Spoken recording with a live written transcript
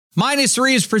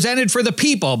-3 is presented for the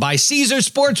people by Caesars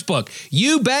Sportsbook.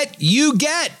 You bet, you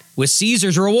get with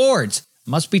Caesars Rewards.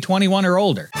 Must be 21 or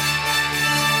older.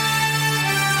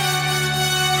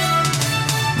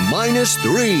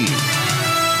 -3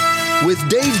 with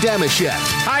Dave Damashek.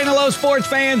 Hi and hello, sports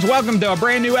fans. Welcome to a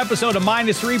brand new episode of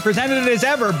 -3, presented as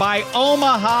ever by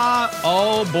Omaha.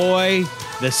 Oh boy,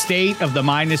 the state of the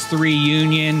 -3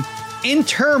 union in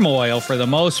turmoil for the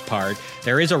most part.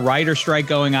 There is a writer strike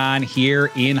going on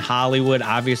here in Hollywood.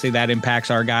 Obviously, that impacts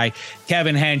our guy,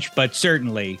 Kevin Hench, but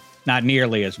certainly not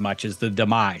nearly as much as the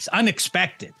demise,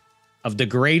 unexpected, of the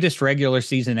greatest regular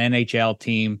season NHL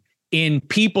team in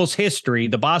people's history,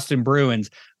 the Boston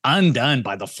Bruins, undone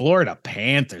by the Florida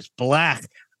Panthers. Black.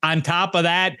 On top of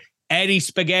that, Eddie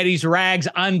Spaghetti's Rags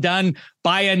undone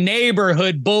by a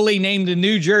neighborhood bully named the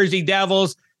New Jersey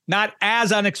Devils. Not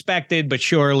as unexpected, but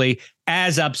surely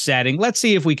as upsetting. Let's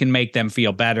see if we can make them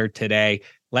feel better today.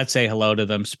 Let's say hello to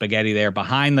them. Spaghetti there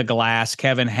behind the glass.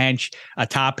 Kevin Hench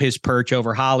atop his perch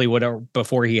over Hollywood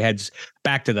before he heads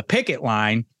back to the picket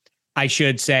line, I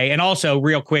should say. And also,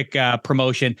 real quick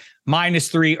promotion,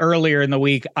 -3 earlier in the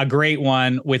week, a great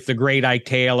one with the great Ike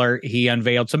Taylor. He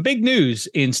unveiled some big news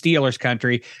in Steelers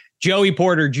country. Joey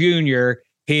Porter Jr.,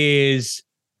 his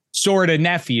sort of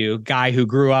nephew, guy who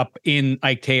grew up in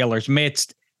Ike Taylor's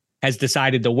midst, has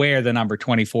decided to wear the number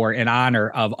 24 in honor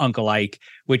of Uncle Ike,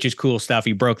 which is cool stuff.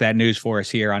 He broke that news for us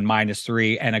here on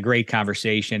 -3, and a great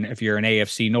conversation if you're an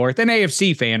AFC North, an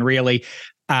AFC fan, really.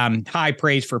 High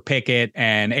praise for Pickett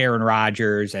and Aaron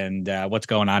Rodgers and what's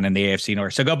going on in the AFC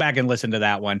North. So go back and listen to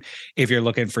that one if you're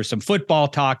looking for some football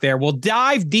talk there. We'll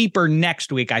dive deeper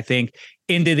next week, I think,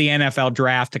 into the NFL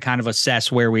draft to kind of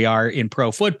assess where we are in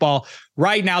pro football.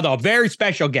 Right now, though, a very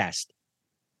special guest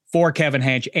for Kevin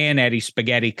Hench and Eddie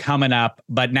Spaghetti coming up.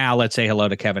 But now let's say hello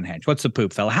to Kevin Hench. What's the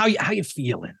poop, fella? How you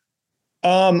feeling?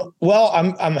 Well,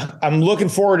 I'm looking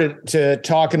forward to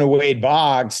talking to Wade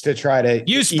Boggs to try to.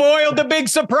 You spoiled the big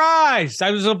surprise.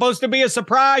 I was supposed to be a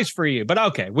surprise for you, but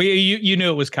okay, you knew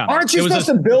it was coming. Aren't you supposed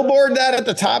to billboard that at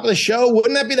the top of the show?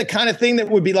 Wouldn't that be the kind of thing that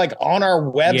would be like on our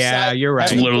website? Yeah, you're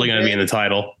right. It's literally going to be in the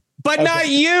title, but okay. Not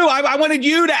you. I wanted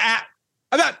you to act.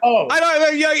 I don't.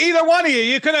 Either one of you.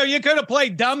 You could have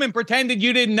played dumb and pretended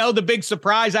you didn't know the big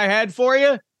surprise I had for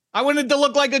you. I wanted to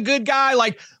look like a good guy.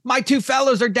 Like, my two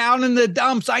fellows are down in the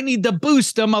dumps. I need to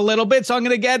boost them a little bit. So I'm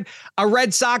going to get a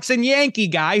Red Sox and Yankee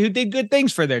guy who did good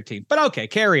things for their team. But okay,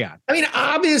 carry on. I mean,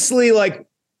 obviously, like,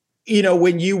 you know,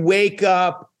 when you wake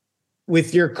up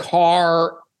with your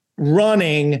car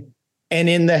running and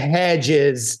in the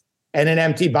hedges and an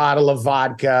empty bottle of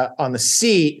vodka on the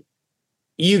seat,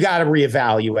 you got to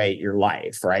reevaluate your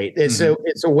life, right? It's a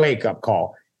wake up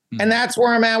call. Mm-hmm. And that's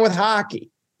where I'm at with hockey.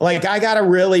 Like, I got to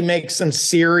really make some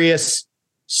serious,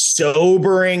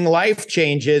 sobering life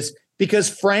changes because,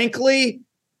 frankly,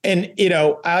 and, you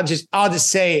know, I'll just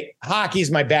say hockey's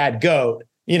my bad goat.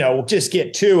 You know, we'll just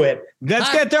get to it.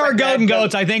 Let's get to our goat and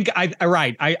goats. I think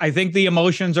I think the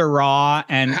emotions are raw,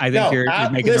 and I think you're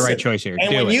making the right choice here.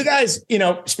 And when you guys, you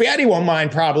know, Spaghetti won't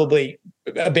mind probably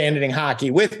abandoning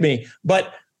hockey with me,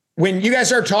 but when you guys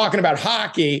start talking about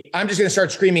hockey, I'm just going to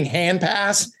start screaming hand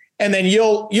pass. And then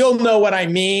you'll know what I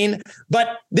mean.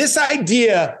 But this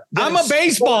idea. I'm a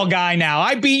baseball guy now.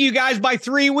 I beat you guys by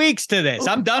 3 weeks to this.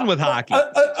 I'm done with hockey.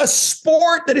 A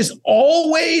sport that is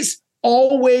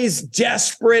always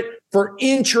desperate for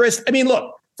interest. I mean,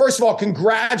 look, first of all,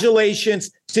 congratulations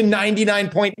to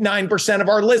 99.9% of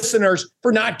our listeners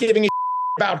for not giving a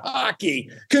about hockey.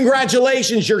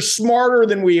 Congratulations. You're smarter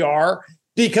than we are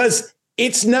because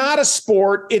it's not a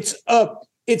sport.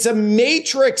 It's a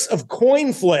matrix of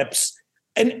coin flips.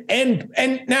 And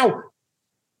now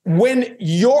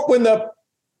you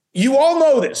all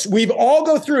know this, we've all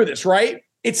go through this, right?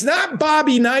 It's not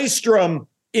Bobby Nystrom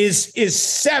is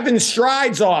 7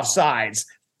 strides offsides.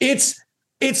 It's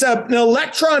an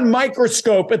electron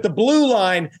microscope at the blue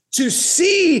line to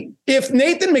see if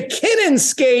Nathan McKinnon's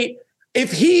skate,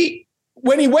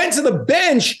 when he went to the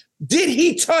bench, did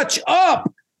he touch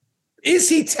up? Is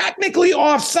he technically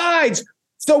offsides?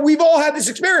 So we've all had this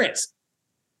experience.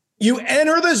 You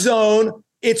enter the zone.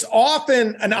 It's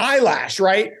often an eyelash,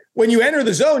 right? When you enter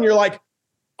the zone, you're like,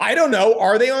 I don't know.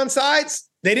 Are they on sides?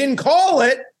 They didn't call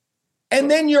it.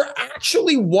 And then you're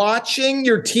actually watching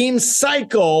your team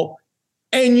cycle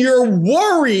and you're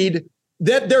worried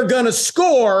that they're going to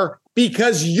score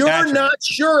because you're not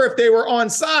sure if they were on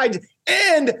sides,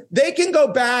 and they can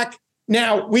go back.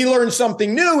 Now, we learned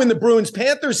something new in the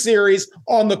Bruins-Panthers series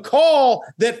on the call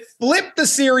that flipped the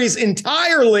series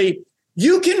entirely.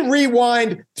 You can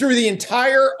rewind through the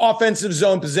entire offensive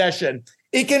zone possession.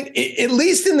 It can, at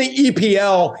least in the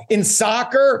EPL, in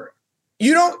soccer,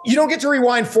 You don't get to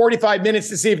rewind 45 minutes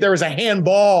to see if there was a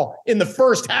handball in the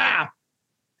first half.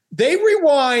 They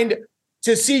rewind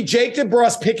to see Jake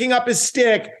DeBrusk picking up his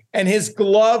stick and his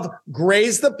glove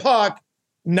graze the puck.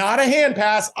 Not a hand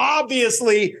pass,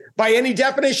 obviously, by any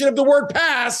definition of the word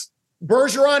pass.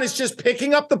 Bergeron is just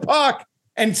picking up the puck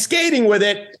and skating with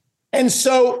it. And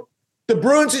so the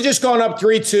Bruins had just gone up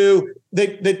 3-2.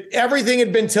 Everything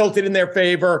had been tilted in their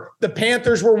favor. The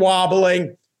Panthers were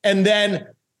wobbling. And then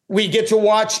we get to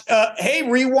watch, hey,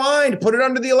 rewind, put it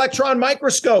under the electron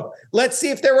microscope. Let's see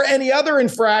if there were any other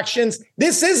infractions.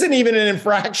 This isn't even an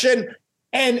infraction.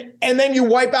 And then you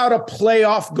wipe out a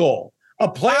playoff goal.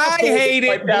 I hate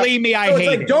it. Believe me, I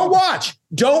hate it. Don't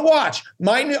watch.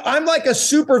 I'm like a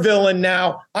supervillain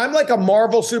now. I'm like a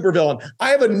Marvel supervillain. I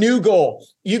have a new goal.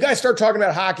 You guys start talking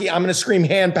about hockey, I'm going to scream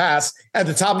hand pass at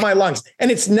the top of my lungs.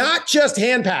 And it's not just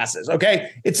hand passes,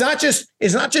 okay? It's not just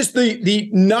the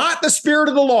not the spirit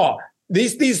of the law.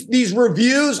 These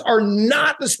reviews are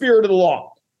not the spirit of the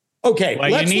law. Okay.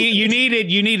 Well, you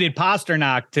needed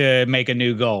Pasternak to make a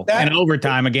new goal. In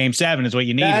overtime of Game 7 is what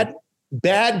you needed.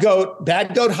 Bad goat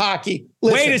hockey.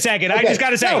 Listen, wait a second. Okay. I just got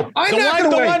to say, I'm not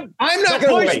going to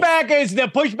wait. The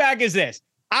pushback is this.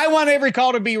 I want every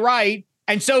call to be right,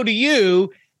 and so do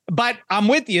you. But I'm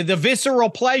with you. The visceral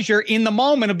pleasure in the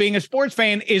moment of being a sports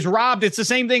fan is robbed. It's the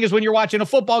same thing as when you're watching a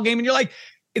football game and you're like,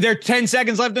 there are 10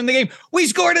 seconds left in the game. We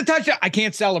scored a touchdown. I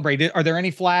can't celebrate it. Are there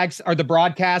any flags? Are the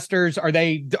broadcasters, are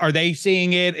they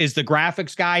seeing it? Is the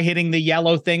graphics guy hitting the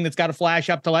yellow thing that's got to flash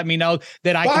up to let me know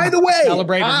that I can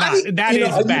celebrate or not? That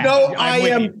is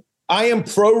bad. I am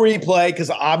pro replay because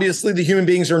obviously the human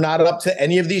beings are not up to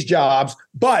any of these jobs.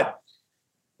 But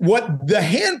what the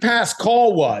hand pass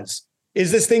call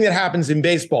is this thing that happens in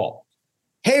baseball.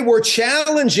 Hey, we're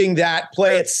challenging that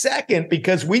play at second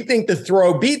because we think the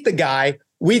throw beat the guy.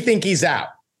 We think he's out.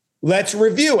 Let's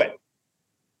review it.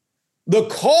 The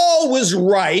call was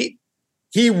right.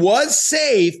 He was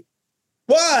safe,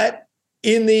 but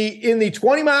in the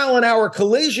 20-mile-an-hour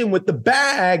collision with the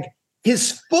bag,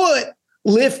 his foot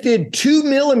lifted 2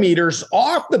 millimeters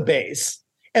off the base,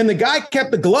 and the guy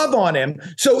kept the glove on him.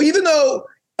 So even though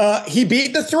he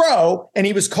beat the throw and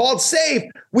he was called safe,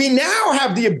 we now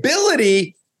have the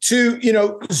ability to,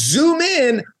 zoom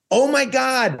in. Oh my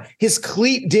God, his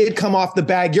cleat did come off the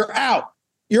bag. You're out.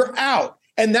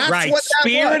 And that's right. What that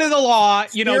Spirit was. of the law,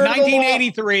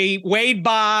 1983, Wade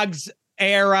Boggs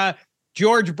era,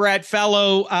 George Brett,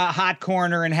 fellow hot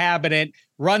corner inhabitant,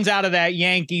 runs out of that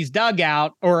Yankees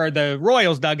dugout or the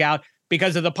Royals dugout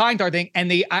because of the pine tar thing. And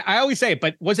I always say it,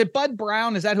 but was it Bud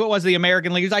Brown? Is that who it was? The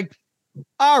American League? He's like,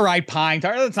 all right, pine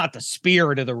tar. That's not the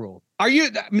spirit of the rule.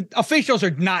 Officials are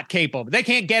not capable. They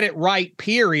can't get it right,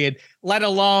 period, let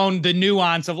alone the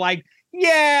nuance of like,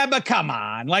 yeah, but come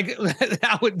on. Like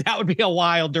that would be a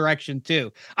wild direction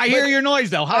too. I hear your noise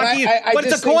though. Hockey, but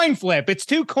it's a coin flip. It's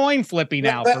too coin flippy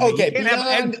now.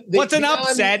 What's an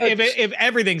upset if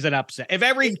everything's an upset? If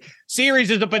every series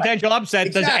is a potential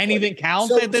upset, does anything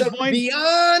count at this point?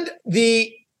 Beyond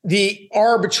the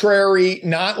arbitrary,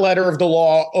 not letter of the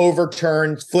law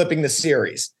overturned flipping the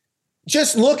series.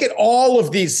 Just look at all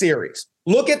of these series.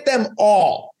 Look at them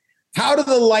all. How do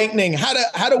the Lightning,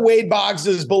 how do Wade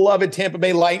Boggs' beloved Tampa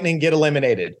Bay Lightning get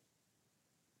eliminated?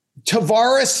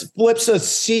 Tavares flips a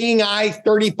seeing eye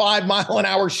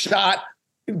 35-mile-an-hour shot,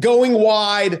 going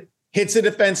wide, hits a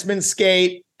defenseman's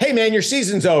skate. Hey, man, your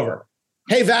season's over.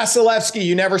 Hey, Vasilevsky,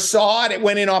 you never saw it. It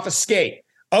went in off a skate.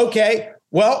 Okay,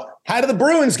 well, how do the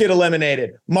Bruins get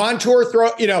eliminated? Montour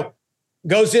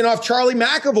goes in off Charlie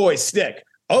McAvoy's stick.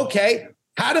 Okay,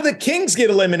 how do the Kings get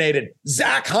eliminated?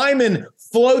 Zach Hyman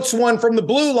floats one from the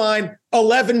blue line,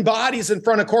 11 bodies in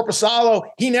front of Korpisalo.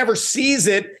 He never sees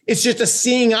it. It's just a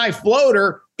seeing eye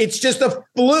floater. It's just a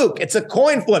fluke. It's a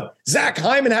coin flip. Zach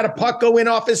Hyman had a puck go in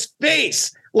off his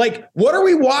face. Like, what are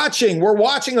we watching? We're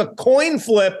watching a coin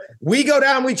flip. We go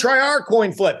down, we try our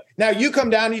coin flip. Now you come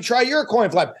down, you try your coin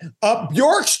flip.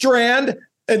 Bjorkstrand,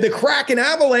 the Kraken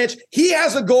Avalanche, he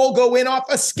has a goal go in off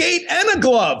a skate and a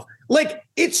glove. Like,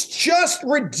 it's just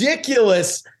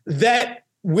ridiculous that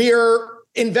we're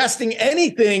investing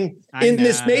anything in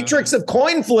this matrix of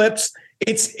coin flips.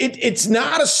 It's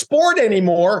not a sport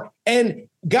anymore. And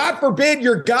God forbid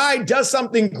your guy does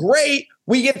something great.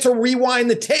 We get to rewind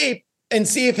the tape and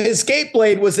see if his skate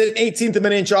blade was an 18th of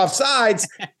an inch off sides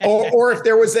or if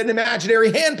there was an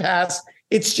imaginary hand pass.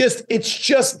 It's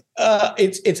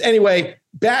anyway,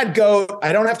 bad goat.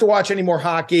 I don't have to watch any more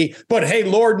hockey, but hey,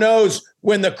 Lord knows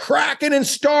when the Kraken and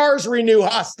Stars renew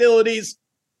hostilities,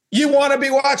 you want to be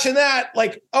watching that.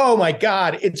 Like, oh my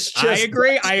God, it's just. I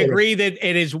agree that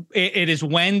it is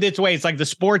wend its way. It's like the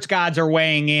sports gods are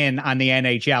weighing in on the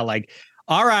NHL. Like,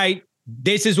 All right.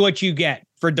 This is what you get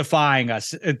for defying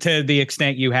us to the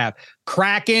extent you have.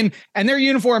 Kraken, and their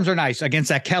uniforms are nice against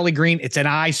that Kelly Green. It's an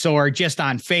eyesore just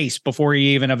on face before you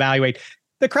even evaluate.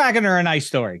 The Kraken are a nice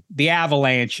story. The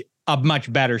Avalanche, a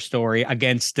much better story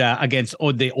against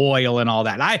the oil and all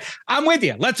that. I'm with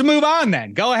you. Let's move on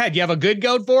then. Go ahead. You have a good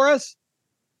goat for us?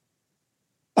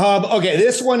 Okay,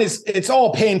 this one it's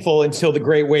all painful until the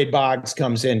great Wade Boggs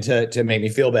comes in to make me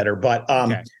feel better. But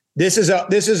okay. This is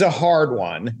a hard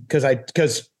one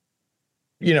because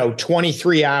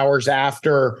 23 hours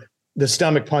after the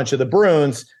stomach punch of the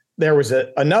Bruins, there was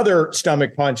another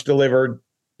stomach punch delivered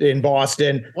in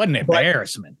Boston. What an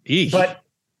embarrassment. But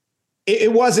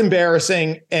it was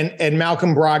embarrassing. And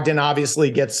Malcolm Brogdon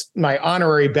obviously gets my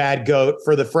honorary bad goat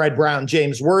for the Fred Brown,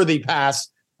 James Worthy pass,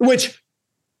 which,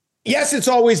 yes, it's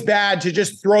always bad to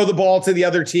just throw the ball to the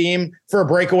other team for a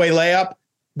breakaway layup,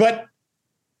 but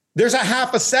there's a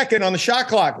half a second on the shot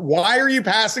clock. Why are you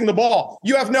passing the ball?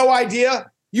 You have no idea.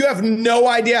 You have no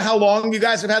idea how long you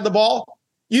guys have had the ball.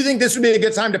 You think this would be a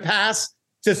good time to pass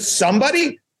to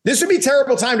somebody? This would be a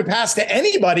terrible time to pass to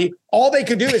anybody. All they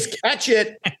could do is catch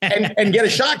it and get a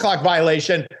shot clock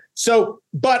violation. So,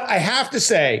 but I have to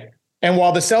say, and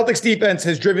while the Celtics defense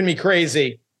has driven me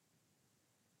crazy,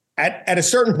 at a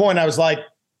certain point, I was like,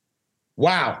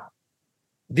 wow,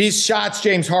 these shots,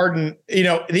 James Harden,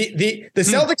 the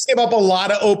Celtics gave up a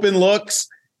lot of open looks,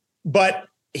 but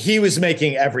he was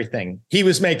making everything. He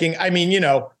was making,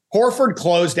 Horford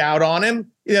closed out on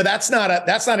him. That's not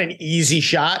an easy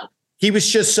shot. He was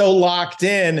just so locked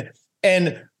in.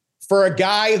 And for a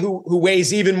guy who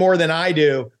weighs even more than I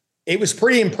do, it was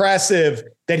pretty impressive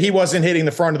that he wasn't hitting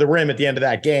the front of the rim at the end of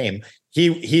that game.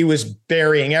 He was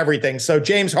burying everything. So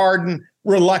James Harden,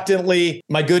 reluctantly,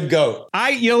 my good goat.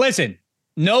 Listen,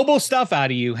 noble stuff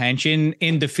out of you, Hench,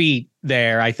 in defeat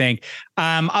there, I think.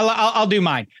 I'll do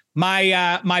mine.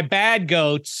 My bad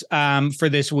goats for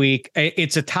this week,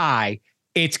 it's a tie.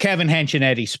 It's Kevin Hench and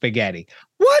Eddie Spaghetti.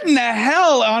 What in the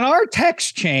hell on our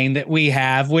text chain that we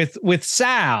have with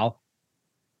Sal?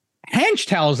 Hench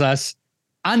tells us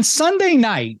on Sunday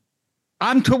night,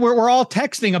 we're all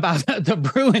texting about the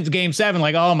Bruins game 7.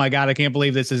 Like, oh my God, I can't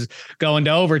believe this is going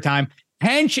to overtime.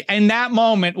 Hench in that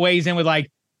moment weighs in with like,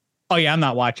 oh yeah, I'm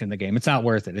not watching the game. It's not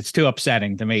worth it. It's too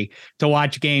upsetting to me to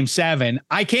watch game 7.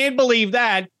 I can't believe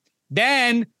that.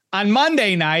 Then on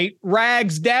Monday night,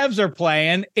 Rags Devs are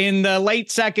playing in the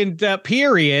late second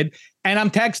period. And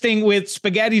I'm texting with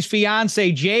Spaghetti's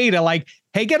fiance, Jada, like,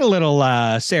 hey, get a little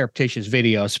surreptitious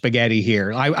video of Spaghetti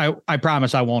here. I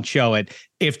promise I won't show it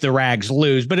if the Rags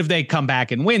lose. But if they come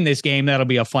back and win this game, that'll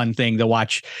be a fun thing to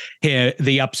watch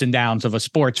the ups and downs of a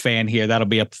sports fan here. That'll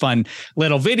be a fun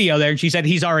little video there. And she said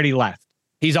he's already left.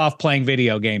 He's off playing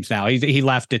video games now. He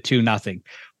left at 2-0.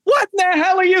 What the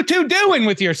hell are you two doing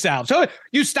with yourselves? So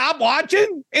you stop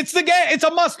watching? It's the game. It's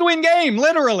a must-win game,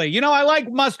 literally. I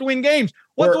like must-win games.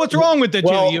 What's wrong with the two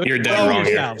of you? You're dead wrong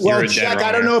here. Well, Chuck,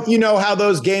 I don't know if you know how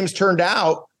those games turned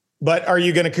out, but are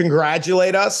you going to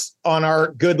congratulate us on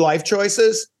our good life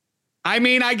choices? I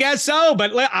mean, I guess so,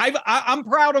 but I'm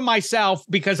proud of myself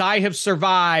because I have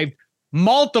survived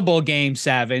multiple game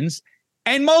 7s,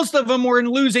 and most of them were in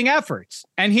losing efforts.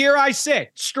 And here I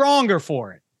sit, stronger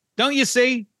for it. Don't you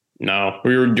see? No,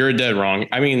 you're dead wrong.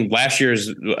 I mean, last year's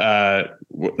the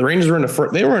Rangers were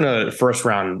in a first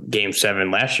round game 7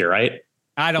 last year, right?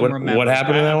 I don't remember what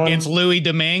happened in that one against Louis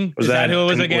Domingue. Is that who it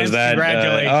was against?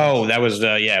 Congratulations! That was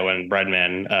when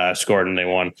Breadman scored and they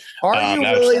won. Are you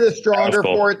really the stronger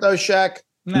for it though, Shaq?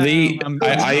 No,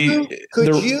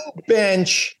 could you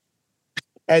bench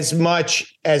as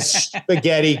much as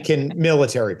Spaghetti can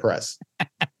military press?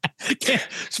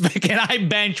 Can I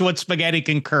bench what Spaghetti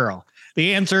can curl?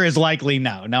 The answer is likely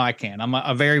no. No, I can't. I'm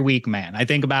a very weak man. I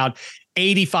think about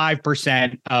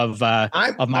 85% of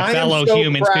my fellow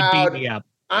humans could beat me up.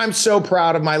 I'm so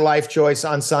proud of my life choice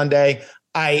on Sunday.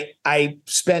 I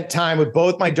spent time with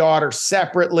both my daughters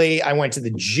separately. I went to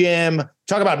the gym.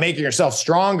 Talk about making yourself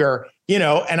stronger, and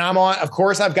I'm on, of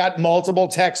course, I've got multiple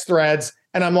text threads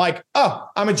and I'm like, oh,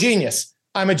 I'm a genius.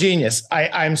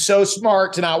 I'm so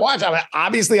smart to not watch.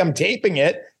 Obviously I'm taping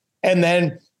it. And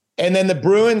then the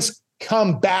Bruins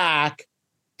come back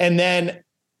and then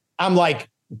I'm like,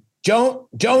 don't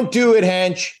do it,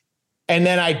 Hench. And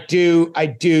then I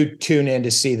do tune in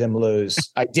to see them lose.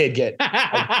 I did get.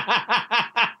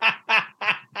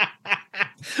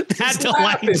 That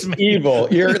delights me. Evil.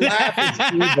 Your laugh is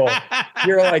evil.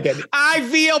 You're like it. I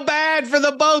feel bad for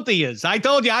the both of you. I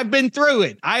told you I've been through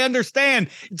it. I understand.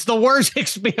 It's the worst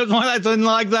experience.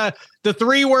 Like the The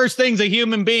three worst things a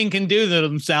human being can do to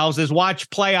themselves is watch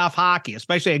playoff hockey,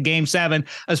 especially a game 7,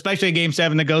 especially a game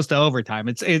 7 that goes to overtime.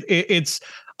 It's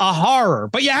a horror,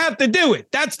 but you have to do it.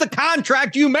 That's the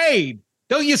contract you made.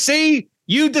 Don't you see?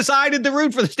 You decided to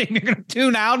root for this team. You're going to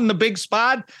tune out in the big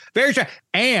spot. Very true.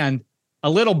 And a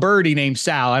little birdie named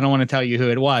Sal, I don't want to tell you who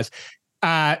it was.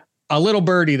 A little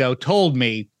birdie, though, told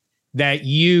me that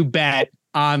you bet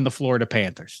on the Florida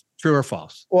Panthers. True or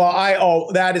false?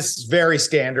 Well, that is very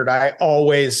standard. I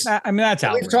mean, that's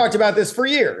outrageous. We've talked about this for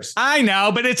years. I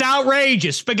know, but it's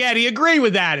outrageous. Spaghetti, agree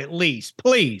with that at least,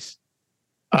 please.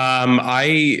 I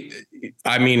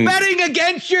mean, betting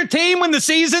against your team when the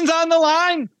season's on the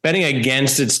line. Betting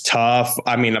against it's tough.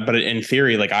 I mean, but in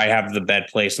theory, like I have the bet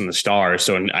placed on the Stars,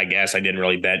 so I guess I didn't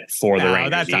really bet for the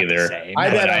Rangers either. I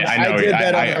did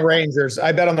bet on the Rangers.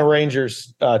 I bet on the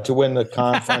Rangers to win the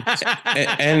conference.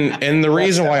 and the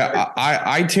reason why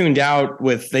I tuned out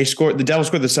with the Devils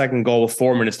scored the second goal with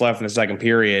 4 minutes left in the second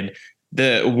period.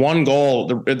 The one goal,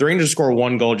 the Rangers score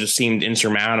one goal just seemed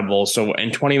insurmountable. So in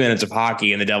 20 minutes of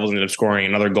hockey, and the Devils ended up scoring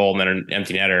another goal and then an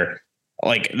empty netter,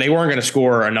 like they weren't going to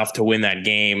score enough to win that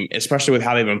game, especially with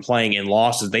how they've been playing in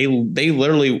losses. They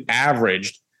literally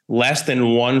averaged less than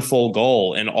one full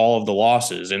goal in all of the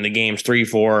losses in the games 3,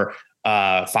 4,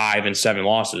 5, and 7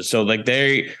 losses. So like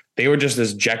they were just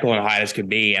as Jekyll and Hyde as could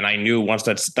be. And I knew once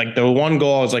that's like the one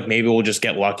goal, I was like, maybe we'll just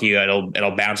get lucky. It'll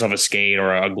bounce off a skate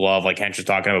or a glove like Hench was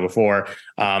talking about before.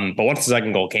 But once the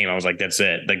second goal came, I was like, that's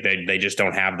it. Like they just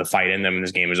don't have the fight in them and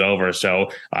this game is over.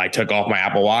 So I took off my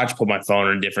Apple Watch, put my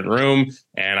phone in a different room,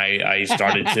 and I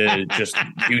started to just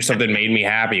do something that made me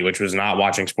happy, which was not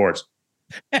watching sports.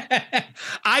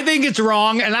 I think it's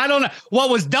wrong. And I don't know what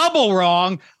was double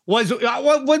wrong was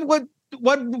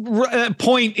what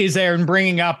point is there in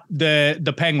bringing up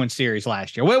the Penguin series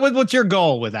last year? What's your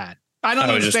goal with that? I don't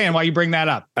understand why you bring that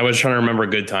up. I was trying to remember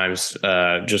good times,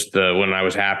 when I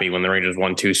was happy when the Rangers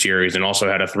won 2 series and also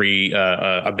had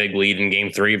a big lead in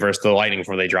game 3 versus the Lightning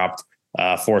before they dropped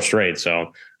 4 straight.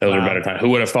 So those are better times. Who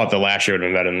would have thought that last year would have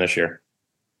been better than this year?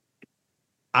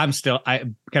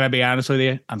 Can I be honest with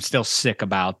you? I'm still sick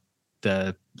about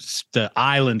the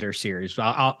Islander series.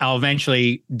 I'll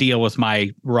eventually deal with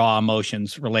my raw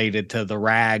emotions related to the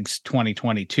Rags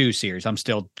 2022 series. I'm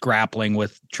still grappling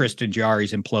with Tristan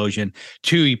Jarry's implosion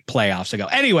 2 playoffs ago.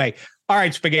 Anyway, all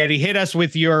right, Spaghetti, hit us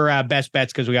with your best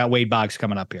bets because we got Wade Boggs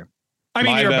coming up here. I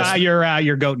mean,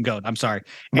 your goat and goat. I'm sorry,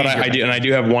 but I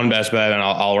do have one best bet, and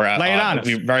I'll lay it on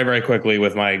very, very quickly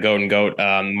with my goat and goat.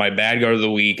 My bad goat of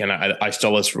the week, and I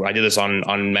did this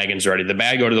on Megan's already. The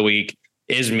bad goat of the week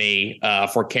is me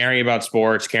for caring about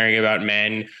sports, caring about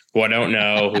men who I don't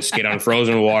know, who skate on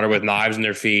frozen water with knives in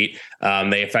their feet.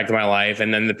 They affect my life.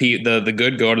 And then the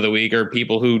good goat of the week are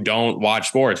people who don't watch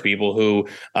sports, people who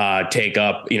take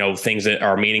up, things that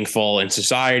are meaningful in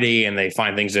society and they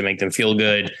find things that make them feel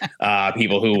good.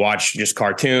 People who watch just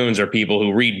cartoons or people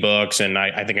who read books. And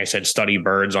I think I said study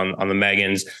birds on the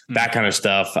Megans, that kind of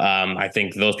stuff. I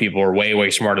think those people are way, way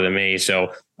smarter than me.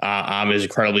 So I'm as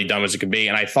incredibly dumb as it could be.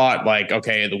 And I thought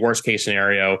okay, the worst case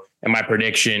scenario and my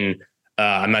prediction,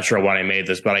 I'm not sure why I made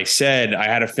this, but I said I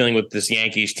had a feeling with this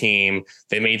Yankees team,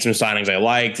 they made some signings I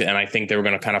liked, and I think they were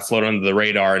going to kind of float under the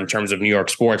radar in terms of New York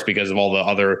sports because of all the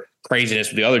other craziness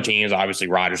with the other teams. Obviously,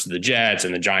 Rodgers to the Jets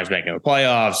and the Giants making the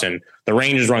playoffs, and the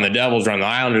Rangers run, the Devils run, the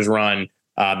Islanders run,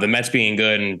 the Mets being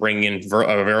good and bringing in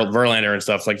Verlander and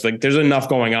stuff. Like there's enough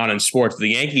going on in sports. The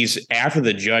Yankees, after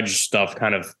the Judge stuff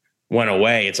kind of went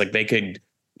away, it's like they could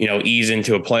ease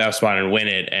into a playoff spot and win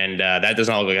it. And that does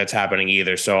not look like that's happening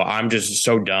either. So I'm just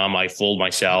so dumb. I fooled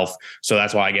myself. So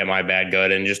that's why I get my bad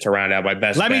good. And just to round out my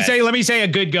best Let me say a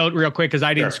good goat real quick, because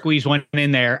I didn't squeeze one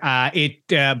in there.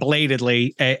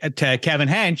 Belatedly to Kevin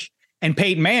Hench and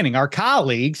Peyton Manning, our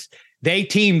colleagues, they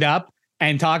teamed up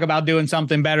and talk about doing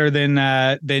something better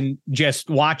than just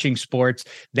watching sports.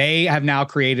 They have now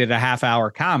created a half-hour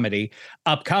comedy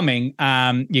upcoming.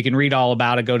 You can read all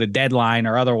about it. Go to Deadline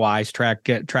or otherwise track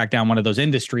down one of those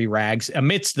industry rags.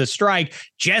 Amidst the strike,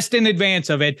 just in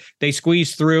advance of it, they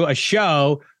squeezed through a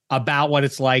show about what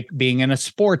it's like being in a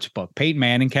sports book. Peyton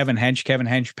Manning, Kevin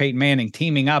Hench, Peyton Manning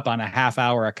teaming up on a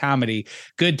half-hour comedy.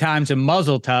 Good times and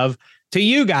muzzle tov to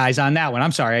you guys on that one.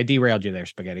 I'm sorry, I derailed you there,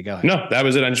 Spaghetti. Go ahead. No, that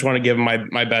was it. I just want to give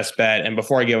my best bet. And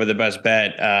before I give it the best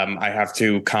bet, I have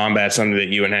to combat something that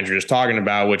you and Henry just talking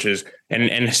about, which is,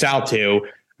 and Sal too,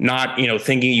 not,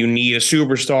 thinking you need a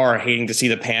superstar or hating to see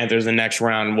the Panthers in the next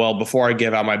round. Well, before I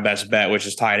give out my best bet, which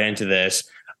is tied into this,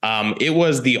 it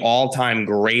was the all-time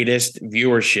greatest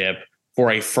viewership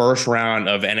for a first round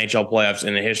of NHL playoffs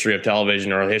in the history of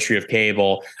television or the history of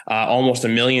cable. Almost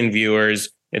 1 million viewers.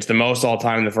 It's the most all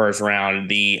time in the first round.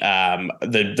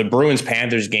 The Bruins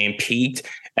Panthers game peaked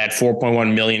at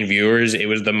 4.1 million viewers. It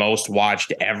was the most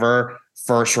watched ever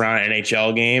first round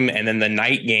NHL game. And then the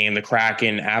night game, the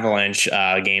Kraken Avalanche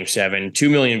game 7, 2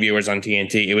 million viewers on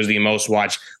TNT. It was the most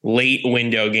watched late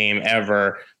window game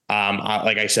ever.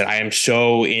 Like I said, I am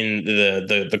so in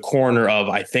the corner of,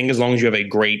 I think as long as you have a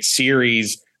great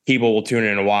series, people will tune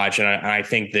in and watch. And I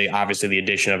think obviously the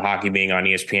addition of hockey being on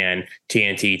ESPN,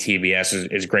 TNT,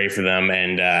 TBS is great for them.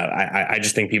 And I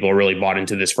just think people are really bought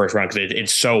into this first round because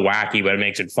it's so wacky, but it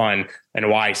makes it fun. And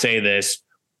why I say this,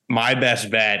 my best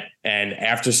bet, and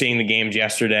after seeing the games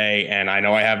yesterday, and I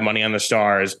know I have money on the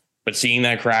Stars, but seeing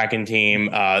that Kraken team,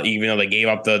 even though they gave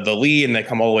up the lead and they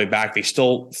come all the way back, they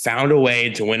still found a way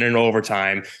to win in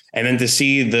overtime. And then to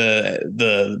see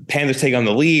the Panthers take on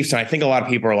the Leafs, and I think a lot of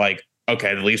people are like,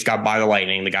 okay, the Leafs got by the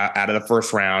Lightning. They got out of the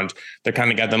first round. They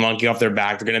kind of got the monkey off their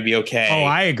back. They're going to be okay. Oh,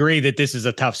 I agree that this is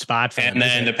a tough spot for them. And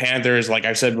then the Panthers, like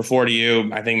I said before to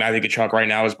you, I think Matthew Tkachuk right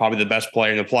now is probably the best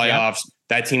player in the playoffs. Yep.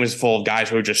 That team is full of guys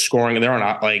who are just scoring.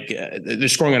 They're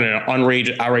scoring at an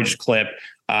outrageous clip.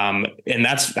 And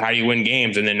that's how you win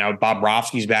games. And then now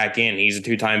Bobrovsky's back in. He's a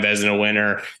 2-time Vezina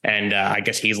winner. And I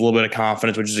guess he's a little bit of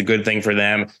confidence, which is a good thing for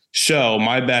them. So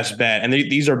my best bet, and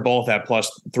these are both at plus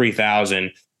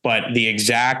 3,000, but the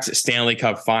exact Stanley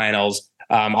Cup Finals,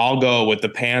 I'll go with the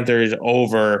Panthers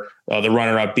over the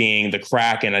runner-up being the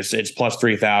Kraken. It's plus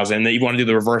 3,000. And then you want to do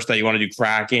the reverse that. You want to do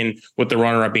Kraken with the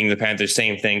runner-up being the Panthers,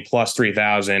 same thing, plus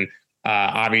 3,000.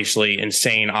 Obviously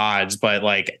insane odds, but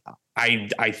like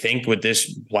I think with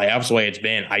this playoffs the way it's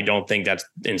been, I don't think that's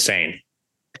insane.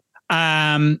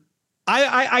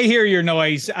 I hear your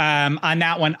noise on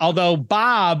that one. Although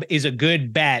Bob is a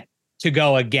good bet to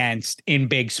go against in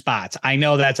big spots. I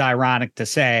know that's ironic to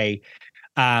say,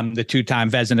 the 2-time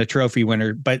Vezina Trophy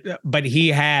winner, but he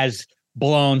has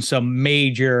blown some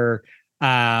major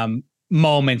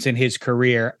moments in his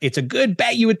career. It's a good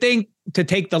bet, you would think, to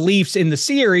take the Leafs in the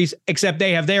series, except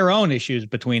they have their own issues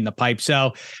between the pipes.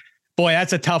 So, boy,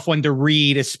 that's a tough one to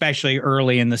read, especially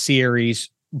early in the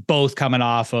series, both coming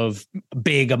off of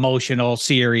big emotional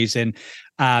series and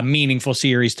meaningful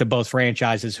series to both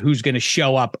franchises. Who's going to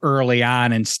show up early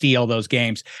on and steal those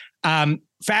games?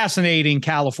 Fascinating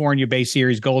California-based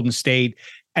series, Golden State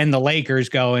and the Lakers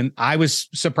go. And I was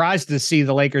surprised to see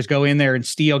the Lakers go in there and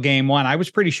steal game 1. I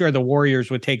was pretty sure the Warriors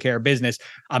would take care of business.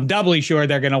 I'm doubly sure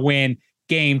they're going to win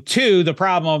game 2. The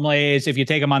problem is if you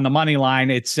take them on the money line,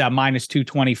 it's minus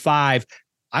 225.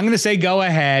 I'm going to say go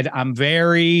ahead. I'm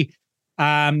very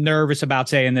nervous about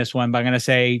saying this one, but I'm going to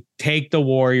say take the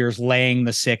Warriors laying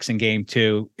the 6 in game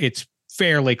 2. It's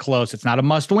fairly close. It's not a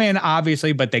must win,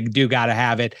 obviously, but they do got to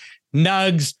have it.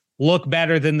 Nugs look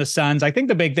better than the Suns. I think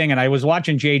the big thing, and I was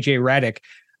watching JJ Redick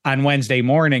on Wednesday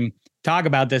morning talk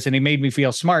about this, and he made me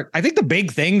feel smart. I think the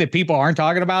big thing that people aren't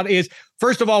talking about is,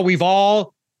 first of all, we've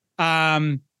all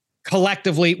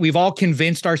collectively, we've all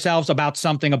convinced ourselves about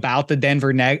something about the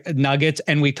Denver Nuggets,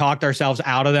 and we talked ourselves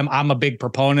out of them. I'm a big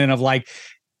proponent of like,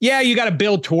 yeah, you got to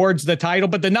build towards the title,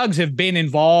 but the Nugs have been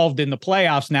involved in the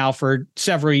playoffs now for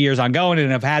several years ongoing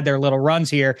and have had their little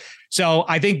runs here. So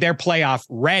I think they're playoff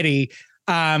ready.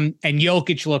 And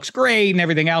Jokic looks great and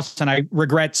everything else. And I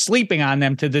regret sleeping on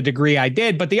them to the degree I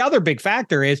did. But the other big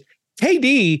factor is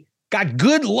KD got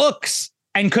good looks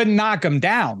and couldn't knock them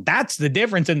down. That's the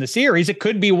difference in the series. It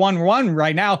could be 1-1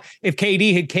 right now if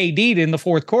KD had KD'd in the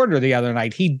fourth quarter the other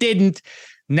night. He didn't.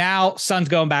 Now Suns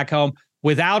going back home.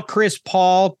 Without Chris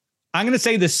Paul, I'm going to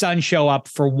say the Suns show up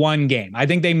for one game. I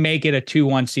think they make it a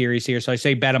 2-1 series here. So I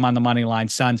say bet them on the money line,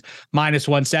 Suns minus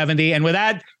 170. And with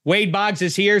that, Wade Boggs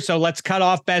is here. So let's cut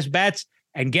off best bets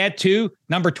and get to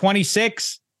number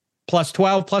 26. Plus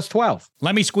 12.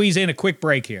 Let me squeeze in a quick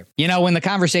break here. You know, when the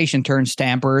conversation turns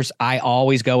stampers, I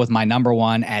always go with my number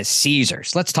one as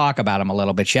Caesars. Let's talk about them a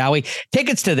little bit, shall we?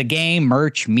 Tickets to the game,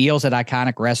 merch, meals at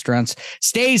iconic restaurants,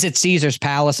 stays at Caesars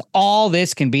Palace. All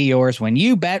this can be yours when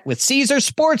you bet with Caesars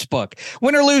Sportsbook.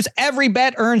 Win or lose, every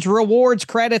bet earns rewards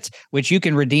credits, which you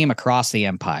can redeem across the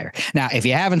empire. Now, if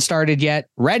you haven't started yet,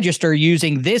 register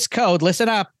using this code. Listen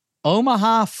up,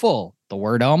 Omaha Full. The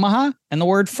word Omaha and the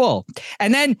word full.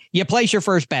 And then you place your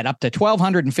first bet up to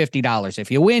 $1,250.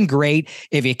 If you win, great.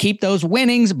 If you keep those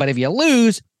winnings, but if you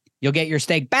lose, you'll get your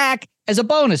stake back as a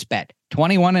bonus bet.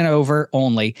 21 and over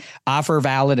only. Offer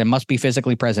valid and must be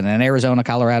physically present in Arizona,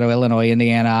 Colorado, Illinois,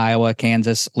 Indiana, Iowa,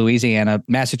 Kansas, Louisiana,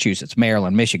 Massachusetts,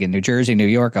 Maryland, Michigan, New Jersey, New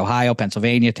York, Ohio,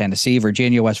 Pennsylvania, Tennessee,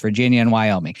 Virginia, West Virginia, and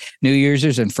Wyoming. New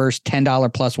users and first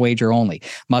 $10 plus wager only.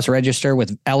 Must register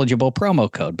with eligible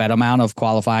promo code. Bet amount of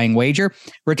qualifying wager.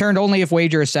 Returned only if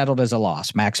wager is settled as a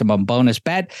loss. Maximum bonus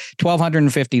bet,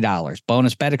 $1,250.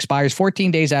 Bonus bet expires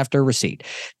 14 days after receipt.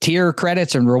 Tier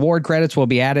credits and reward credits will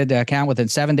be added to account within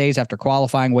 7 days after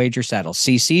qualifying wager settles.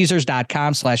 See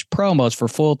Caesars.com/promos for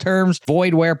full terms.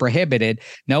 Void where prohibited.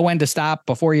 Know when to stop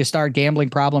before you start. Gambling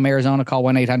problem, Arizona, call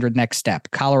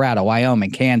 1-800-NEXT-STEP. Colorado,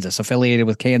 Wyoming, Kansas, affiliated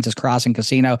with Kansas Crossing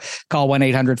Casino, call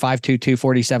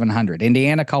 1-800-522-4700.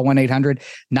 Indiana, call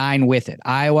 1-800-9-WITH-IT.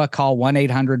 Iowa, call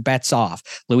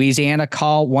 1-800-BETS-OFF. Louisiana,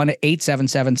 call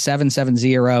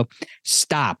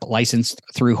 1-877-770-STOP. Licensed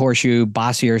through Horseshoe,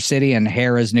 Bossier City, and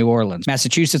Harrah's, New Orleans.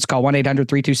 Massachusetts, call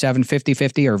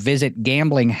 1-800-327-5050 or visit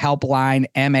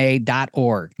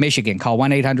gamblinghelplinema.org. Michigan, call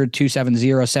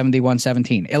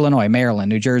 1-800-270-7117. Illinois, Maryland,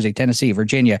 New Jersey, Tennessee,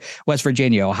 Virginia, West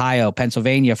Virginia, Ohio,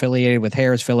 Pennsylvania, affiliated with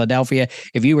Harrah's, Philadelphia.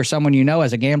 If you or someone you know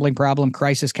has a gambling problem,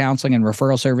 crisis counseling and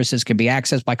referral services can be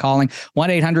accessed by calling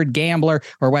 1-800-GAMBLER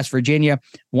or West Virginia,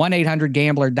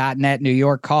 1-800-GAMBLER.net. New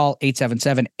York, call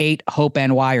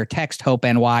 877-8-HOPE-NY or text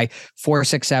HOPE-NY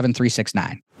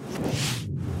 467-369.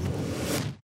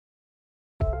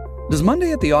 Does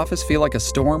Monday at the office feel like a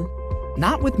storm?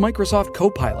 Not with Microsoft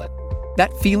Copilot.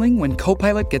 That feeling when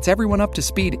Copilot gets everyone up to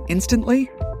speed instantly?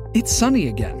 It's sunny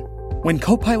again. When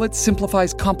Copilot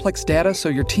simplifies complex data so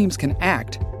your teams can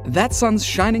act, that sun's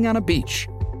shining on a beach.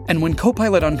 And when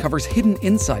Copilot uncovers hidden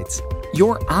insights,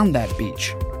 you're on that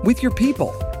beach with your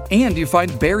people, and you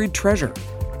find buried treasure.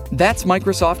 That's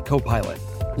Microsoft Copilot.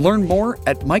 Learn more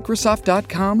at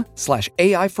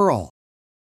Microsoft.com/AI for all.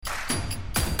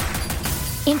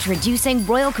 Introducing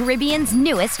Royal Caribbean's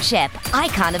newest ship,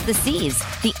 Icon of the Seas,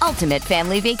 the ultimate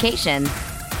family vacation.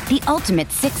 The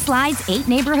ultimate 6 slides, 8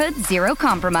 neighborhoods, 0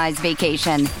 compromise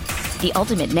vacation. The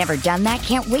ultimate never done that,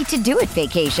 can't wait to do it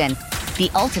vacation.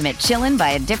 The ultimate chillin' by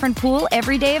a different pool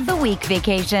every day of the week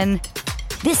vacation.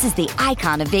 This is the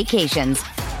Icon of vacations.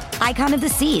 Icon of the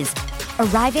Seas,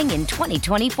 arriving in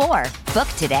 2024. Book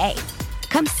today.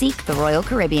 Come seek the Royal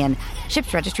Caribbean.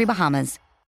 Ships Registry, Bahamas.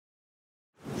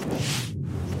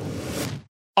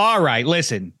 All right,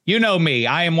 listen, you know me.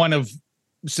 I am one of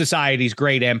society's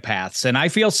great empaths, and I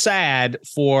feel sad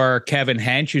for Kevin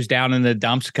Hench, who's down in the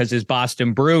dumps because his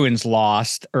Boston Bruins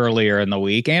lost earlier in the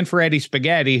week, and for Eddie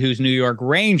Spaghetti, whose New York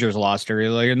Rangers lost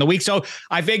earlier in the week. So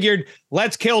I figured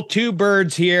let's kill 2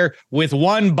 birds here with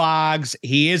one Boggs.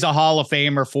 He is a Hall of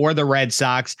Famer for the Red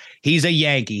Sox. He's a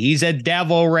Yankee. He's a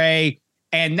Devil Ray.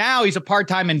 And now he's a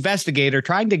part-time investigator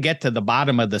trying to get to the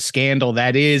bottom of the scandal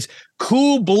that is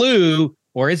Cool Blue.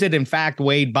 Or is it, in fact,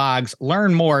 Wade Boggs?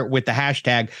 Learn more with the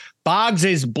hashtag Boggs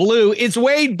is Blue. It's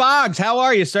Wade Boggs. How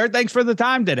are you, sir? Thanks for the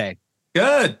time today.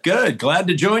 Good. Glad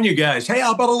to join you guys. Hey,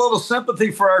 how about a little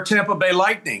sympathy for our Tampa Bay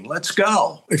Lightning? Let's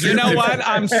go. You know what?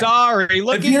 I'm sorry.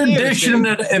 If you're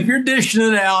dishing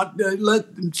it out,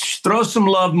 throw some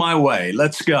love my way.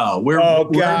 Let's go. We're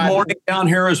mourning down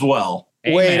here as well.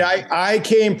 Amen. Wade, I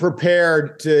came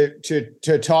prepared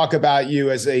to talk about you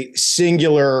as a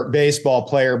singular baseball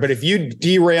player, but if you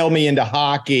derail me into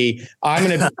hockey, I'm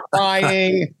going to be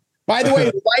crying. By the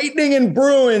way, Lightning and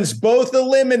Bruins both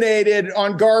eliminated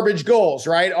on garbage goals,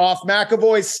 right? Off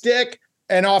McAvoy's stick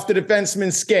and off the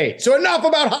defenseman's skate. So enough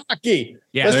about hockey.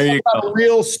 Yeah, let's talk about a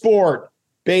real sport,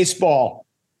 baseball.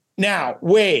 Now,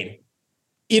 Wade,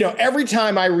 every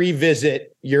time I revisit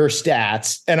your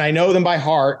stats, and I know them by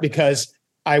heart because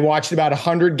I watched about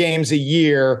 100 games a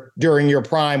year during your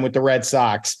prime with the Red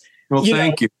Sox. Well,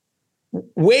 thank you.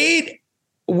 Wade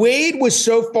was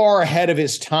so far ahead of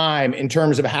his time in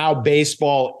terms of how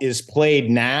baseball is played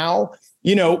now.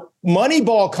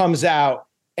 Moneyball comes out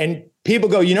and people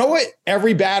go, you know what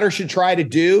every batter should try to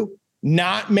do?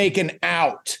 Not make an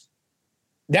out.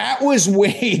 That was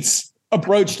Wade's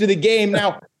approach to the game.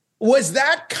 Now, was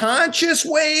that conscious,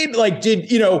 Wade? Like,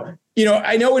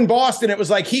 I know in Boston, it was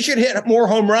like he should hit more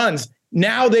home runs.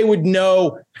 Now they would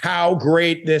know how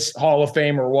great this Hall of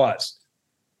Famer was.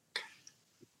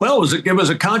 Well, it was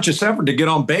a conscious effort to get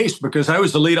on base because I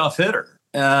was the leadoff hitter.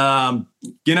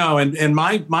 And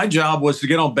my job was to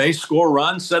get on base, score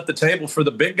runs, set the table for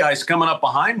the big guys coming up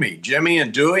behind me, Jimmy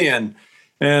and Dewey and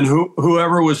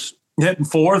whoever was hitting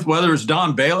fourth, whether it's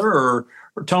Don Baylor or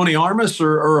Tony Armas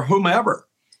or whomever.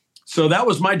 So that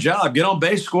was my job: get on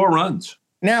base, score runs.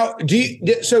 Now,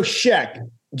 Sheck,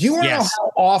 do you want to know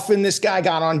how often this guy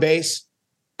got on base?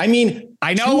 I mean,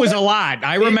 I know it was a lot.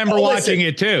 I remember watching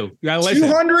it too.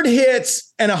 200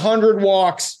 hits and 100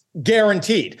 walks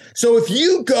guaranteed. So if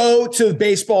you go to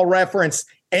Baseball Reference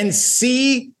and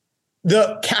see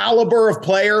the caliber of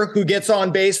player who gets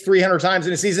on base 300 times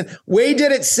in a season, Wade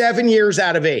did it 7 years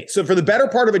out of 8. So for the better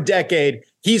part of a decade,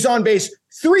 he's on base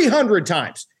 300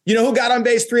 times. You know who got on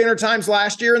base 300 times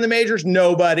last year in the majors?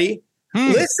 Nobody.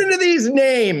 Listen to these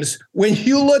names when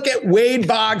you look at Wade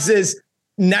Boggs's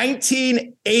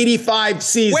 1985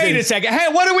 season. Wait a second.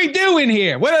 Hey, what are we doing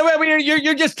here?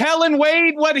 You're just telling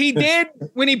Wade what he did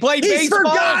when he played baseball?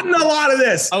 He's forgotten a lot of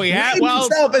this. Oh, yeah? Wade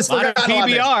himself has forgotten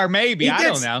PBR, maybe. I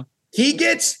don't know. He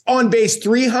gets on base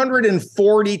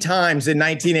 340 times in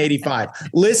 1985.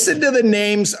 Listen to the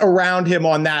names around him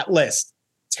on that list.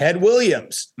 Ted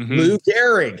Williams, Lou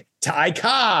Gehrig, Ty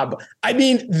Cobb. I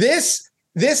mean, this,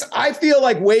 I feel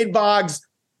like Wade Boggs,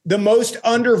 the most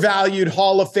undervalued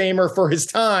Hall of Famer for his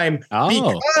time,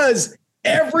 because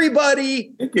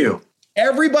everybody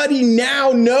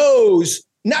now knows,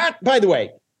 by the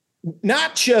way,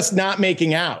 not just not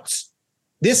making outs.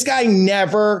 This guy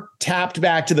never tapped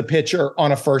back to the pitcher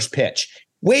on a first pitch.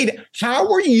 Wade, how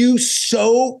were you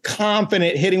so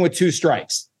confident hitting with 2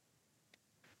 strikes?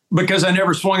 Because I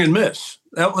never swung and missed.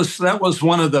 That was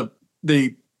one of the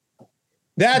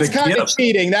That's kind of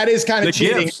cheating. That is kind of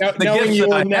cheating. Knowing you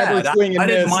will never swing and miss. I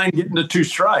didn't mind getting to 2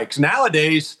 strikes.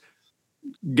 Nowadays,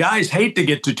 guys hate to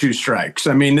get to 2 strikes.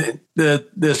 I mean, the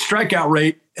strikeout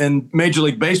rate in Major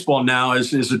League Baseball now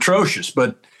is atrocious.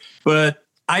 But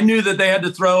I knew that they had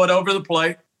to throw it over the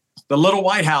plate, the little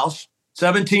White House,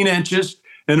 17 inches,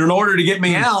 and in order to get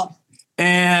me out.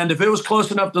 And if it was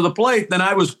close enough to the plate, then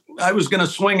I was going to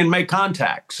swing and make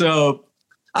contact. So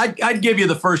I'd give you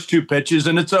the first 2 pitches,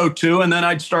 and it's 0-2, and then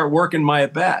I'd start working my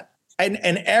at bat. And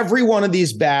every one of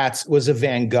these bats was a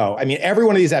Van Gogh. I mean, every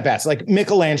one of these at bats, like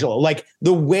Michelangelo, like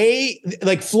the way,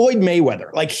 like Floyd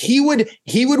Mayweather, like he would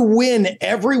win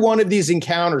every one of these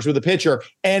encounters with a pitcher.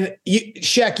 And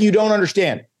Sheck, you don't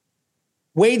understand.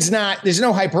 Wade's not. There's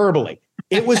no hyperbole.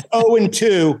 It was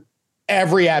 0-2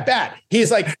 every at bat. He's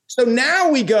like, so now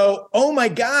we go, oh my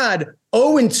God,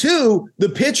 0-2. The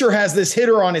pitcher has this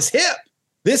hitter on his hip.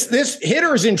 This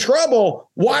hitter's in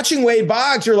trouble. Watching Wade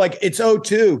Boggs, you're like, it's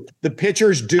 0-2. The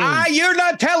pitcher's doomed. You're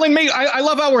not telling me. I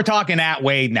love how we're talking at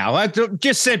Wade now.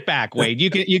 Just sit back, Wade.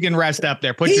 You can rest up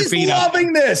there. Put your feet up. He's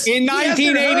loving this. In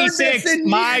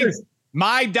 1986,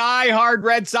 my diehard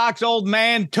Red Sox old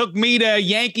man took me to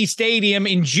Yankee Stadium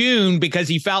in June because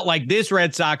he felt like this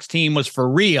Red Sox team was for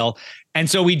real. And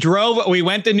so we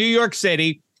went to New York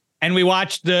City and we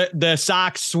watched the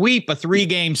Sox sweep a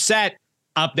 3-game set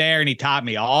up there, and he taught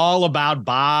me all about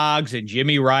Boggs and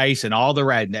Jimmy Rice and all the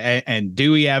and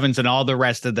Dewey Evans and all the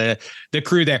rest of the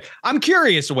crew there. I'm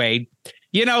curious, Wade.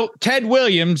 You know, Ted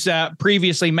Williams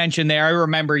previously mentioned there. I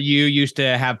remember you used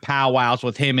to have powwows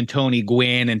with him and Tony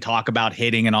Gwynn and talk about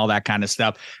hitting and all that kind of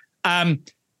stuff. And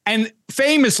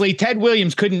famously, Ted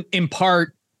Williams couldn't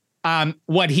impart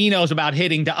what he knows about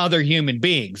hitting to other human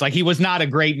beings. Like, he was not a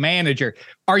great manager.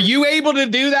 Are you able to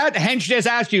do that? Hench just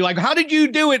asked you, like, how did you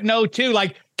do it? No, too.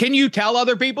 Like, can you tell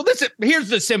other people here's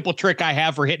the simple trick I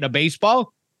have for hitting a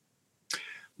baseball?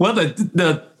 Well,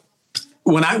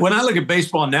 when I look at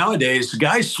baseball nowadays,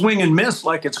 guys swing and miss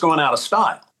like it's going out of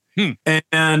style.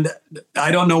 And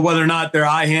I don't know whether or not their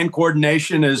eye-hand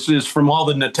coordination is from all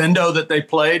the Nintendo that they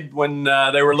played when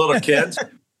they were little kids.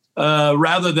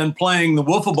 Rather than playing the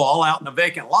wiffle ball out in a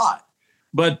vacant lot.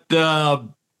 But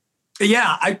when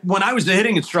I was the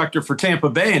hitting instructor for Tampa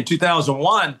Bay in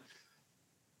 2001,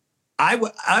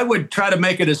 I would try to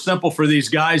make it as simple for these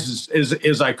guys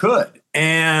as I could.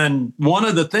 And one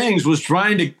of the things was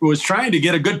trying to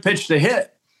get a good pitch to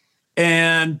hit.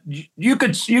 And you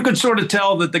could sort of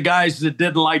tell that the guys that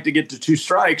didn't like to get to 2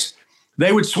 strikes,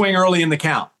 they would swing early in the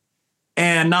count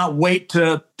and not wait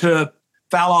to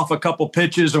foul off a couple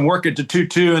pitches and work it to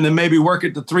 2-2 and then maybe work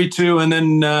it to 3-2 and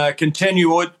then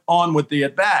continue it on with the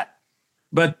at bat.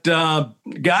 But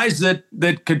guys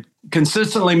that could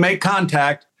consistently make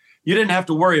contact, you didn't have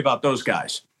to worry about those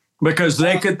guys because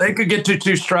they could get to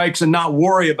 2 strikes and not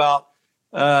worry about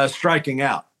striking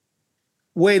out.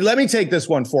 Wade, let me take this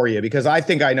one for you because I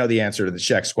think I know the answer to the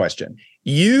Sheck's question.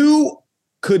 You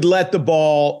could let the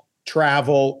ball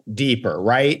travel deeper,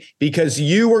 right? Because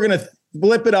you were going to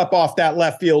flip it up off that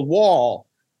left field wall.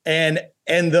 And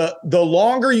the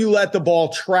longer you let the ball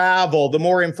travel, the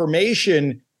more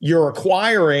information you're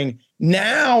acquiring.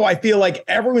 Now I feel like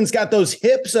everyone's got those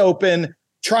hips open,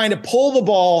 trying to pull the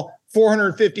ball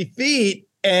 450 feet.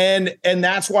 And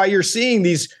that's why you're seeing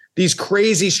these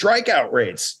crazy strikeout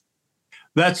rates.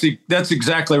 That's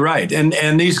exactly right.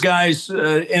 And these guys,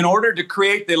 in order to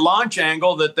create the launch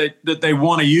angle that they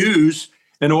want to use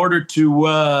in order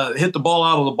to hit the ball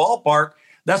out of the ballpark,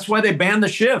 that's why they banned the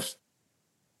shift,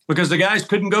 because the guys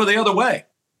couldn't go the other way.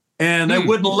 And they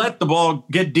wouldn't let the ball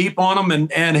get deep on them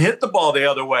and hit the ball the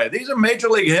other way. These are major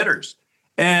league hitters.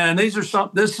 And this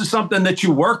is something that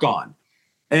you work on.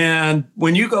 And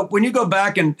when you go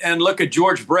back and look at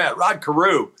George Brett, Rod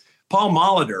Carew, Paul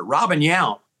Molitor, Robin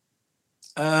Yount,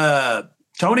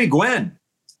 Tony Gwynn,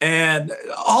 and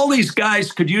all these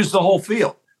guys could use the whole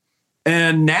field.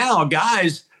 And now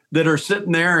guys that are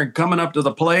sitting there and coming up to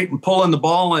the plate and pulling the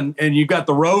ball, and you got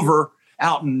the rover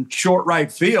out in short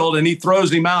right field, and he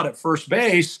throws him out at first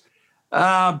base.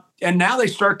 And now they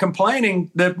start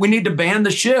complaining that we need to ban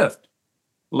the shift.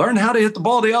 Learn how to hit the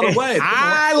ball the other way.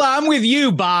 I'm with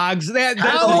you, Boggs. That's a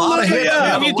lot of hits.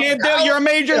 You can't do it. You're a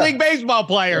major league baseball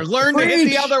player. Learn to hit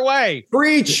the other way.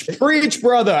 Preach,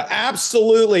 brother.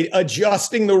 Absolutely.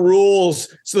 Adjusting the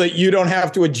rules so that you don't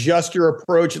have to adjust your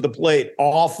approach at the plate.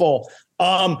 Awful.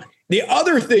 The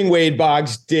other thing Wade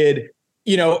Boggs did,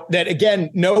 that again,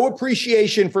 no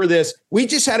appreciation for this. We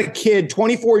just had a kid,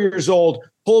 24 years old,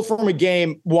 pulled from a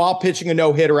game while pitching a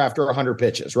no-hitter after 100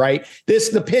 pitches, right?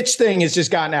 The pitch thing has just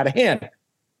gotten out of hand.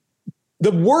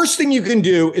 The worst thing you can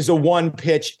do is a one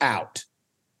pitch out.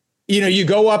 You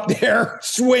go up there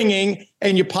swinging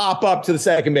and you pop up to the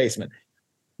second baseman.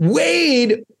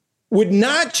 Wade would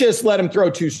not just let him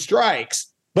throw 2 strikes,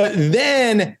 but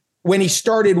then when he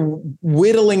started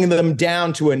whittling them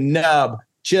down to a nub,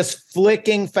 just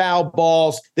flicking foul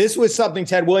balls. This was something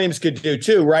Ted Williams could do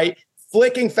too, right?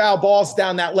 Flicking foul balls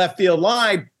down that left field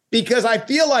line, because I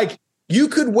feel like you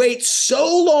could wait so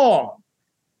long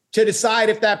to decide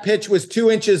if that pitch was 2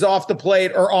 inches off the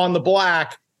plate or on the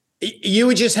black. You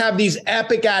would just have these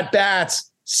epic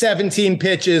at-bats, 17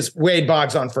 pitches, Wade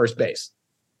Boggs on first base.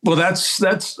 Well, that's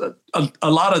a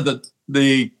lot of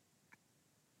the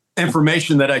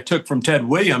information that I took from Ted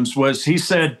Williams was he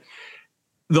said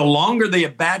the longer the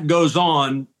at-bat goes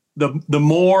on, the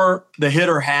more the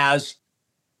hitter has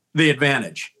the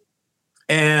advantage,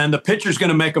 and the pitcher's going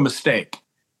to make a mistake.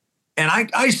 And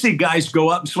I see guys go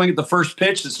up and swing at the first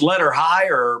pitch that's letter high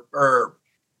or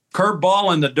curve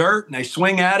ball in the dirt, and they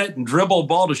swing at it and dribble a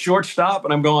ball to shortstop.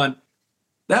 And I'm going,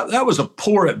 that was a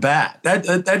poor at bat.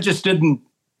 That just didn't,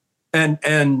 and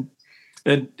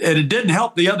it didn't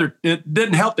help it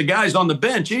didn't help the guys on the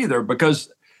bench either, because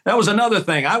that was another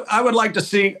thing. I would like to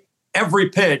see every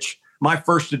pitch my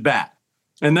first at bat,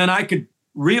 and then I could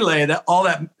relay all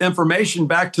that information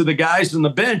back to the guys on the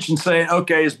bench and say,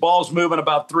 okay, his ball's moving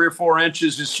about 3 or 4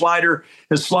 inches. His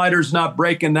slider's not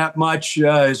breaking that much.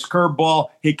 His curve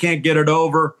ball, he can't get it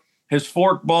over. His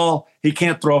fork ball, he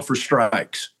can't throw for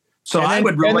strikes. So I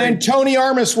would relay. And then Tony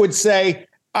Armas would say,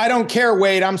 I don't care,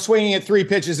 Wade. I'm swinging at 3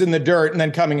 pitches in the dirt and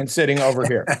then coming and sitting over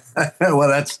here. Well,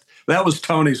 that was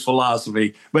Tony's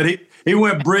philosophy, but he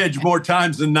went bridge more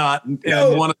times than not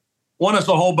and won us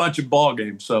a whole bunch of ball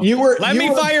games. So let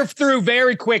me fire through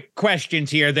very quick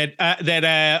questions here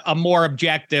that a more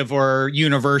objective or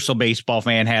universal baseball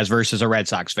fan has versus a Red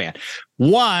Sox fan.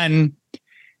 One,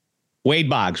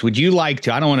 Wade Boggs, would you like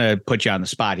to? I don't want to put you on the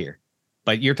spot here,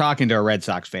 but you're talking to a Red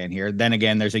Sox fan here. Then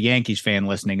again, there's a Yankees fan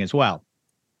listening as well.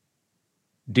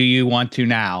 Do you want to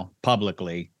now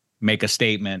publicly make a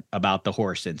statement about the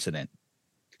horse incident?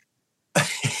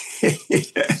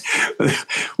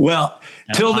 Well,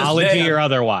 till this day, or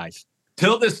otherwise,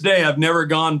 till this day, I've never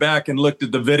gone back and looked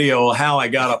at the video of how I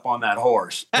got up on that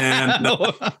horse, and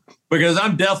because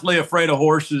I'm deathly afraid of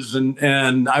horses,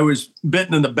 and I was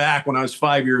bitten in the back when I was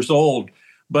 5 years old.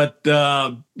 But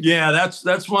yeah,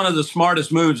 that's one of the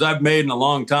smartest moves I've made in a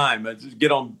long time.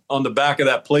 Get on the back of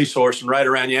that police horse and ride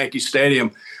around Yankee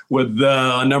Stadium with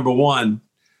number one.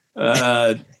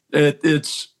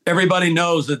 It's everybody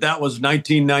knows that was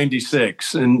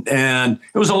 1996, and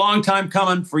it was a long time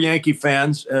coming for Yankee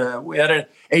fans. We had an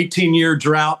 18-year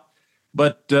drought,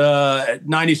 but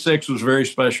 96 was very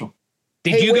special.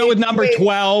 Did you go with number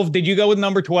 12? Did you go with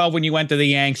number 12 when you went to the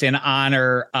Yanks in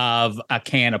honor of a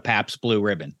can of Pabst Blue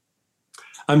Ribbon?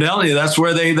 I'm telling you, that's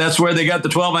where they got the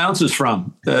 12 ounces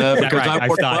from. Because right? I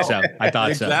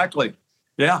thought so. Exactly.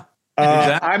 Yeah.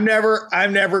 Exactly. I'm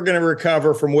never going to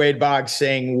recover from Wade Boggs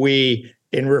saying "we"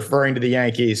 in referring to the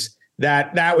Yankees.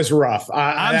 That was rough.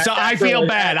 I feel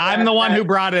bad. I'm the one who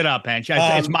brought it up, Hench.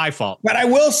 It's my fault. But I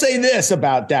will say this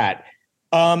about that.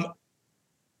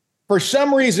 For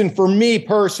some reason, for me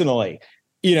personally,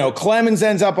 Clemens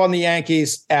ends up on the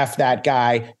Yankees. F that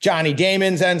guy. Johnny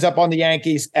Damon ends up on the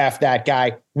Yankees. F that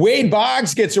guy. Wade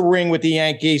Boggs gets a ring with the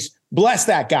Yankees. Bless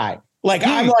that guy.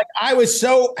 I was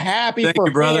so happy Thank for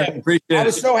you, brother. him. Appreciate I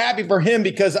was it. so happy for him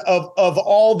because of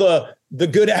all the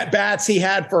good at bats he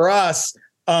had for us.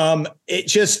 It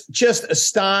just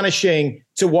astonishing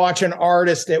to watch an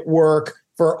artist at work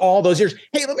for all those years.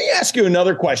 Hey, let me ask you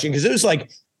another question, because it was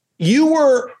like you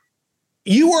were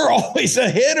always a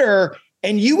hitter,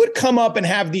 and you would come up and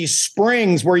have these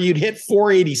springs where you'd hit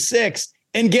 486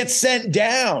 and get sent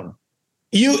down.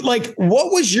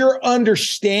 What was your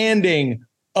understanding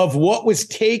of what was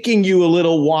taking you a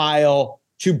little while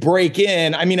to break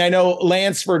in? I mean, I know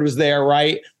Lansford was there,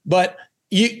 right? But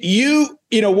you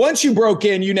once you broke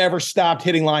in, you never stopped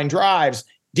hitting line drives.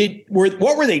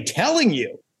 What were they telling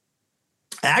you?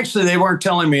 Actually, they weren't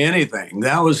telling me anything.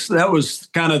 That was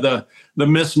kind of the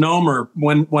misnomer.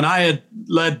 When I had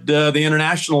led the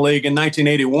International League in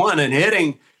 1981 and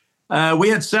hitting, we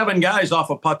had 7 guys off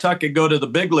of Pawtucket go to the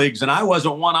big leagues, and I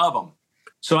wasn't one of them.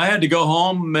 So I had to go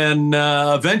home and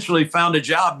eventually found a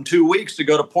job in 2 weeks to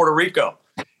go to Puerto Rico.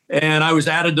 And I was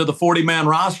added to the 40-man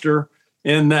roster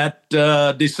in that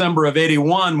December of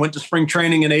 81, went to spring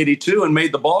training in 82 and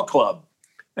made the ball club.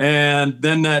 And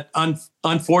then that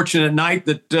unfortunate night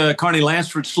that Carney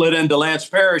Lansford slid into Lance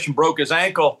Parrish and broke his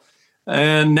ankle.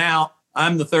 And now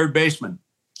I'm the third baseman.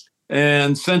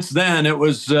 And since then, it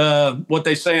was what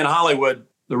they say in Hollywood,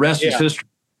 the rest is history.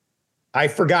 I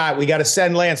forgot. We got to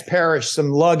send Lance Parrish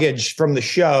some luggage from the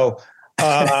show.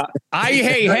 Hey,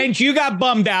 Hench, you got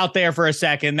bummed out there for a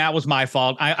second. That was my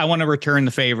fault. I want to return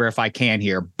the favor if I can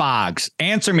here. Boggs,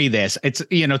 answer me this. It's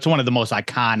one of the most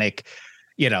iconic,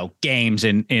 games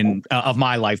in of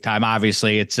my lifetime.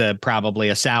 Obviously, it's probably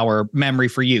a sour memory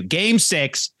for you. Game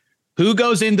 6. Who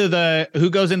goes into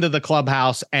the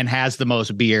clubhouse and has the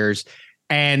most beers?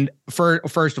 And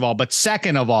first of all, but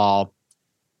second of all,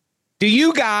 do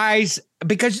you guys,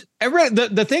 because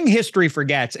the thing history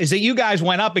forgets is that you guys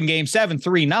went up in game 7,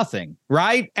 3-0,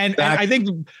 right? And I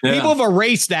think people have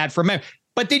erased that from it.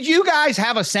 But did you guys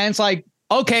have a sense like,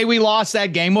 okay, we lost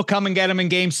that game, we'll come and get them in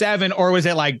game 7? Or was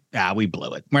it like, we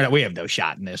blew it, we have no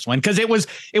shot in this one? Because it was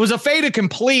a fait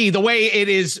accompli the way it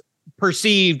is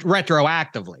perceived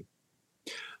retroactively.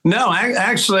 No,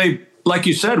 actually, like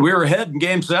you said, we were ahead in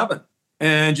game 7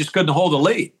 and just couldn't hold a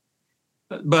lead.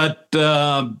 But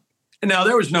no,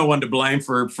 there was no one to blame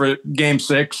for game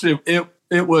 6.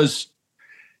 It was,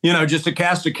 just a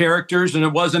cast of characters, and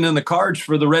it wasn't in the cards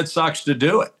for the Red Sox to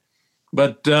do it.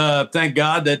 But thank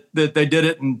God that they did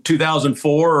it in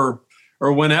 2004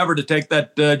 or whenever to take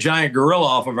that giant gorilla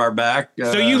off of our back.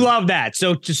 So you love that.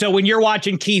 So when you're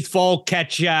watching Keith Folk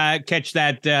catch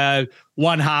that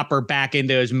one hopper back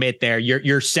into his mitt there,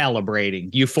 you're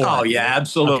celebrating. Oh yeah,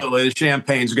 absolutely. Okay. The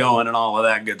champagne's going and all of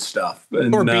that good stuff.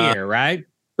 And, or beer, right?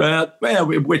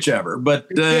 Whichever. But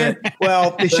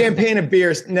the champagne and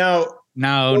beers. No.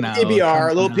 PBR,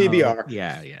 a little PBR.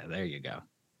 Yeah. There you go.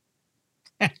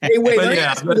 Hey, wait, let me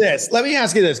ask you this. Let me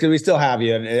ask you this, because we still have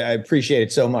you, and I appreciate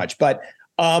it so much. But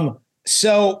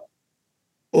so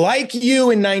like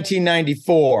you in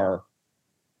 1994,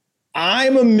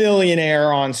 I'm a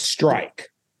millionaire on strike.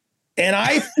 And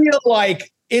I feel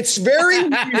like it's very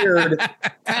weird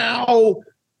how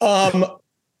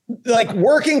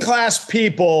working class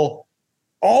people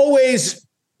always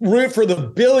root for the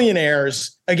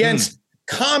billionaires against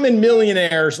common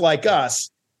millionaires like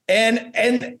us.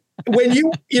 And when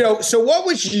so what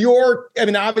was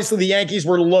obviously the Yankees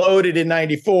were loaded in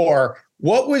 94.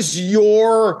 What was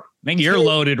your... I think you're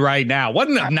loaded right now. What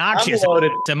an obnoxious...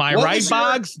 Am I right,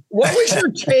 Boggs? What was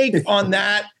your take on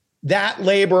that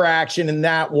labor action and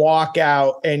that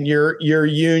walkout and your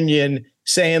union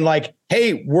saying like,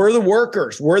 hey, we're the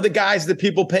workers. We're the guys that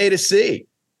people pay to see.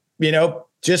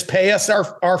 Just pay us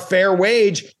our fair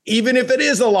wage, even if it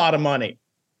is a lot of money.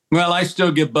 Well, I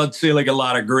still give Bud Selig a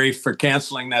lot of grief for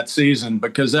canceling that season,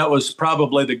 because that was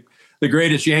probably the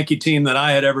greatest Yankee team that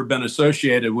I had ever been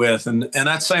associated with. And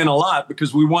that's saying a lot,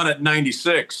 because we won it in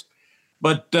 96.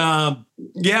 But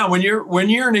when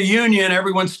you're in a union,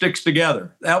 everyone sticks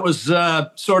together. That was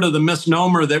sort of the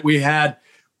misnomer that we had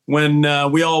when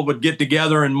we all would get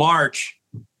together in March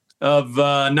of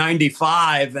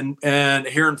 95 and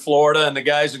here in Florida, and the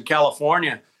guys in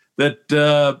California,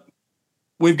 that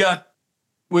we've got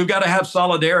to have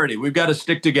solidarity. We've got to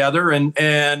stick together.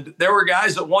 And there were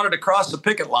guys that wanted to cross the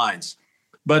picket lines,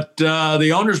 but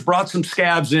the owners brought some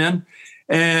scabs in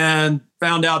and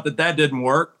found out that didn't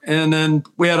work. And then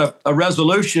we had a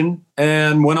resolution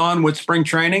and went on with spring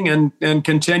training and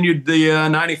continued the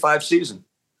 95 season.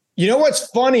 You know what's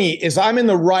funny is I'm in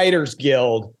the Writers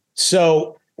Guild.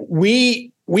 So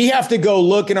we we have to go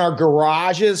look in our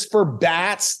garages for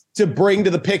bats to bring to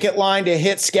the picket line to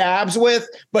hit scabs with.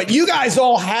 But you guys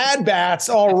all had bats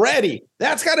already.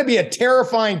 That's got to be a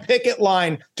terrifying picket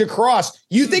line to cross.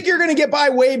 You think you're going to get by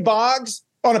Wade Boggs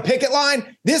on a picket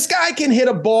line? This guy can hit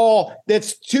a ball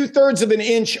that's 2/3 of an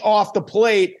inch off the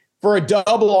plate for a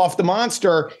double off the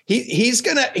monster. He's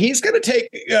gonna take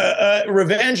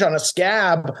revenge on a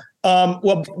scab.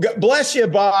 Well, bless you,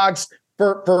 Boggs,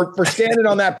 for standing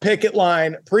on that picket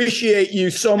line. Appreciate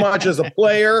you so much as a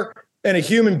player and a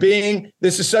human being.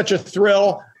 This is such a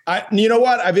thrill. You know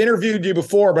what? I've interviewed you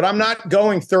before, but I'm not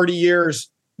going 30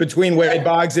 years between Wade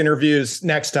Boggs interviews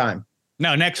next time.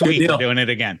 No, next week we're doing it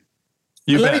again.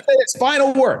 Let me say this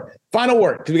final word,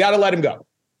 because we got to let him go.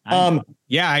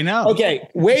 Yeah, I know. Okay,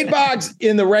 Wade Boggs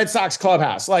in the Red Sox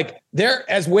clubhouse. Like there,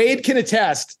 as Wade can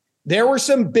attest, there were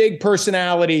some big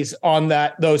personalities on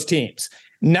those teams.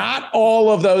 Not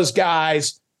all of those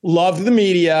guys loved the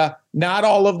media. Not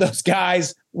all of those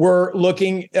guys were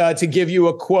looking to give you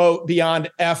a quote beyond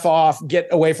F off, get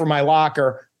away from my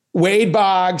locker. Wade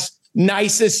Boggs,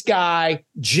 nicest guy,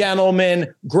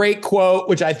 gentleman, great quote,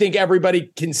 which I think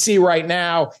everybody can see right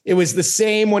now. It was the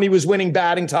same when he was winning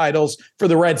batting titles for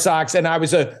the Red Sox. And I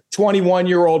was a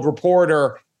 21-year-old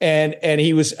reporter, and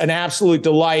he was an absolute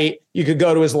delight. You could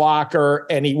go to his locker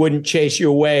and he wouldn't chase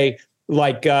you away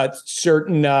like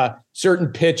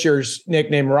certain pitchers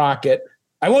nicknamed Rocket.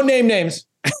 I won't name names.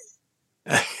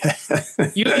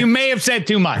 You may have said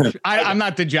too much. I'm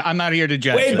not here to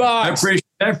judge. Wade Boggs.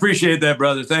 I appreciate that,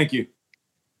 brother. Thank you.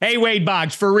 Hey, Wade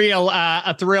Boggs, for real,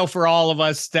 a thrill for all of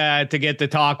us to get to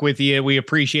talk with you. We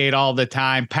appreciate all the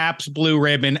time. Pabst Blue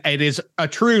Ribbon. It is a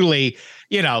truly,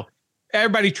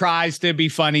 everybody tries to be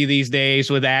funny these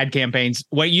days with ad campaigns.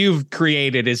 What you've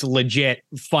created is legit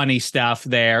funny stuff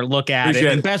there. Look at it.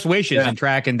 And best wishes in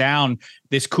tracking down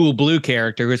this cool blue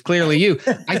character who's clearly you.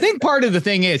 I think part of the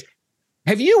thing is,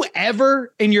 have you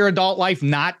ever in your adult life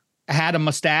not had a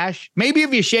mustache? Maybe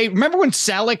if you shaved. Remember when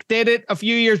Selleck did it a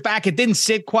few years back? It didn't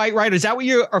sit quite right. Is that what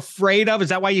you're afraid of? Is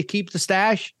that why you keep the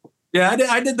stash? Yeah,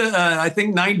 I did the I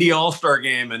think 90 All-Star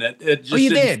game, and it just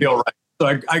didn't feel right.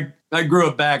 So I grew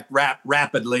it back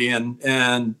rapidly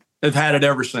and have had it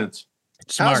ever since.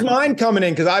 Smart. How's mine coming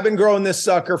in? Because I've been growing this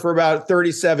sucker for about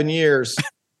 37 years.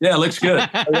 Yeah, it looks good.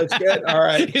 It looks good. All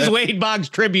right. His Wade Boggs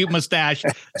tribute mustache.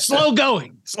 Slow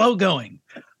going.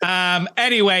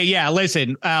 Anyway, yeah,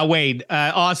 listen, Wade,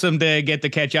 awesome to get to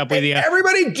catch up with you.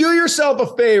 Everybody do yourself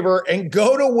a favor and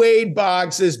go to Wade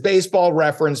Boggs's baseball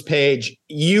reference page.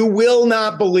 You will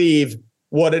not believe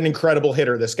what an incredible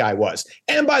hitter this guy was.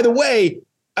 And by the way,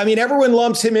 I mean, everyone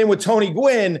lumps him in with Tony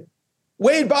Gwynn.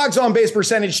 Wade Boggs on base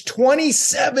percentage,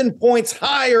 27 points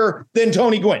higher than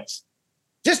Tony Gwynn's.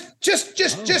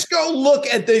 Just go look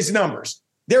at these numbers.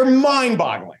 They're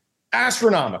mind-boggling,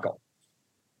 astronomical.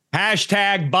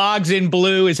 Hashtag Boggs in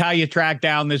Blue is how you track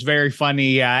down this very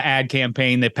funny ad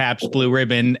campaign that Pabst Blue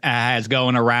Ribbon has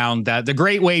going around. The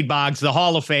great Wade Boggs, the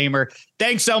Hall of Famer.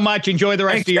 Thanks so much. Enjoy the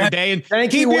rest of your day.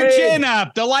 And keep your chin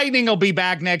up. The Lightning will be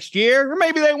back next year. Or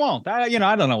maybe they won't. I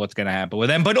don't know what's going to happen with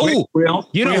them. But,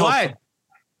 you know what?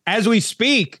 As we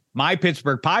speak, my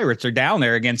Pittsburgh Pirates are down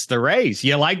there against the Rays.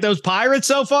 You like those Pirates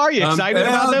so far? You excited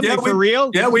about them? For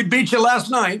real? Yeah, we beat you last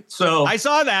night. So I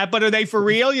saw that, but are they for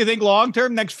real? You think long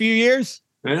term, next few years?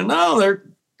 No,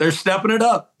 they're stepping it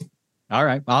up. All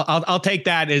right, I'll take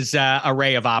that as a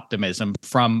ray of optimism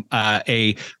from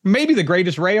maybe the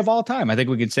greatest Ray of all time. I think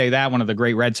we could say that, one of the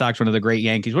great Red Sox, one of the great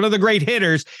Yankees, one of the great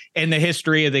hitters in the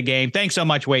history of the game. Thanks so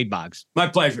much, Wade Boggs. My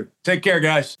pleasure. Take care,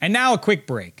 guys. And now a quick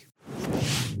break.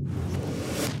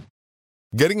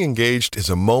 Getting engaged is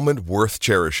a moment worth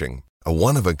cherishing. A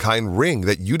one-of-a-kind ring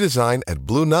that you design at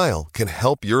Blue Nile can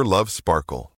help your love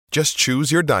sparkle. Just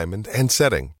choose your diamond and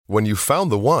setting. When you've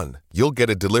found the one, you'll get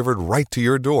it delivered right to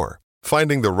your door.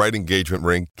 Finding the right engagement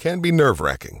ring can be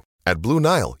nerve-wracking. At Blue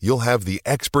Nile, you'll have the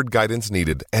expert guidance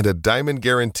needed and a diamond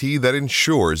guarantee that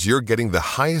ensures you're getting the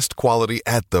highest quality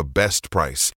at the best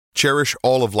price. Cherish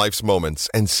all of life's moments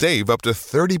and save up to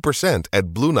 30% at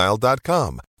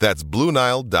BlueNile.com. That's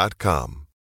BlueNile.com.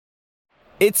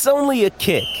 It's only a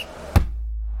kick,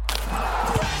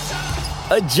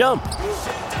 a jump,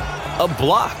 a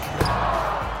block.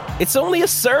 It's only a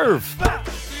serve.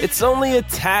 It's only a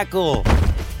tackle,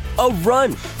 a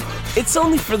run. It's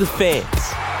only for the fans.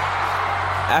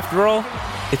 After all,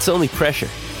 it's only pressure.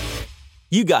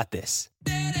 You got this.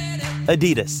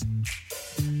 Adidas.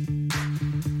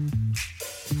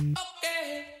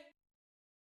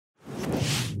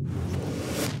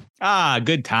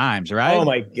 Good times, right? Oh,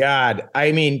 my God.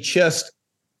 I mean, just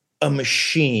a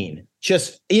machine.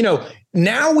 Just,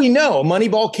 now we know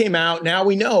Moneyball came out. Now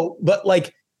we know. But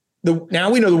like now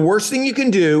we know the worst thing you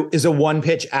can do is a one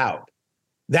pitch out.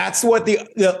 That's what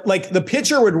the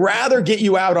pitcher would rather get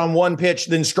you out on one pitch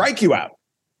than strike you out.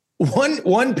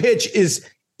 One pitch is,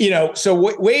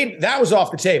 so Wade, that was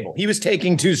off the table. He was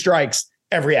taking 2 strikes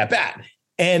every at bat.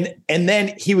 And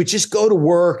then he would just go to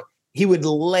work. He would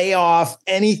lay off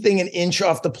anything an inch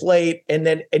off the plate.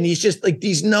 And he's just like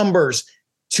these numbers,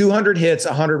 200 hits,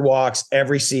 100 walks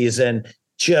every season,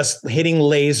 just hitting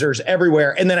lasers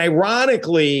everywhere. And then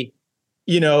ironically,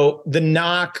 the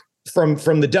knock from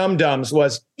the dum-dums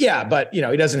was, but he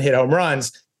doesn't hit home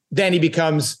runs. Then he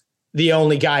becomes the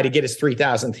only guy to get his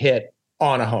 3,000th hit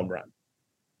on a home run.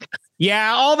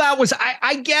 Yeah, all that was,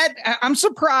 I'm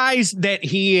surprised that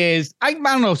he is, I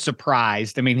don't know,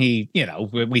 surprised. I mean,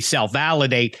 we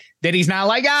self-validate that he's not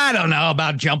like, I don't know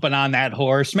about jumping on that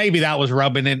horse. Maybe that was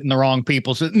rubbing it in the wrong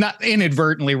people's, not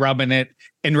inadvertently rubbing it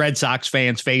in Red Sox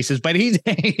fans' faces, but he's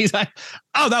like,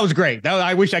 oh, that was great.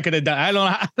 I wish I could have done. I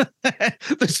don't know.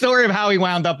 The story of how he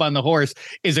wound up on the horse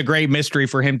is a great mystery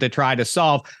for him to try to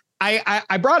solve.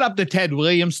 I brought up the Ted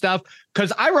Williams stuff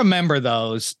because I remember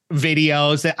those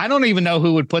videos that I don't even know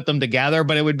who would put them together,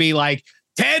 but it would be like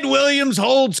Ted Williams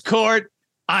holds court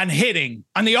on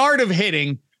the art of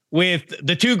hitting with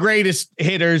the 2 greatest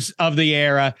hitters of the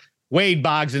era, Wade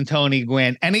Boggs and Tony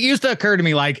Gwynn. And it used to occur to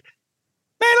me like,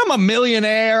 man, I'm a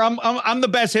millionaire. I'm the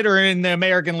best hitter in the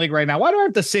American League right now. Why do I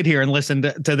have to sit here and listen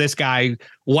to this guy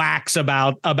wax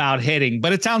about hitting?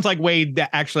 But it sounds like Wade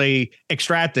actually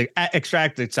extracted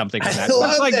something from that.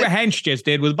 Like Hench just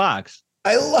did with Boggs.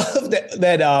 I love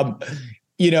that.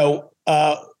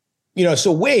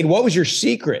 So Wade, what was your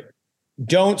secret?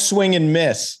 Don't swing and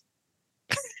miss.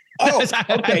 Oh,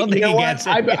 okay. You know what?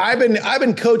 I've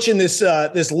been coaching this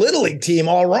little league team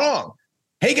all wrong.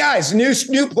 Hey guys,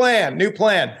 new plan.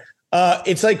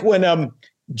 It's like when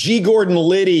G. Gordon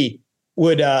Liddy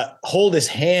would hold his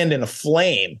hand in a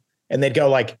flame, and they'd go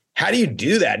like, "How do you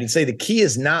do that?" He'd say, "The key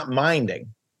is not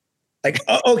minding." Like,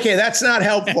 okay, that's not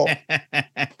helpful.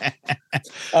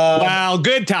 Well,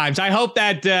 good times. I hope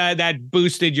that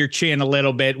boosted your chin a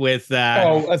little bit with.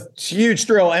 A huge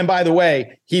thrill. And by the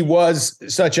way, he was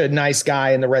such a nice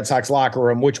guy in the Red Sox locker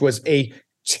room, which was a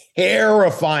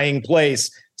terrifying place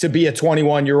to be a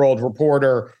 21-year-old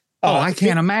reporter. I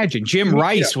can't imagine. Jim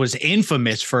Rice was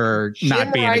infamous for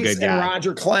not being a good guy. And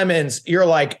Roger Clemens, you're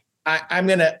like,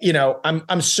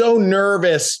 I'm so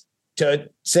nervous to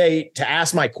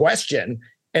ask my question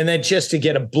and then just to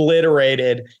get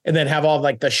obliterated and then have all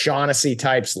like the Shaughnessy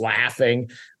types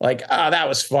laughing like, oh, that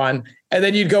was fun. And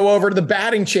then you'd go over to the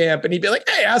batting champ and he'd be like,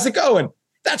 hey, how's it going?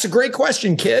 That's a great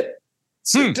question, kid.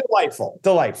 Delightful.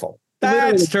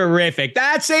 That's terrific.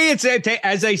 As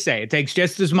they say, it takes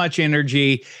just as much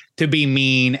energy to be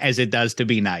mean as it does to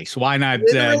be nice. Why not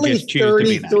just choose 33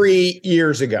 to be nice?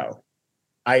 Years ago,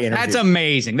 That's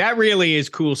amazing. That really is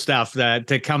cool stuff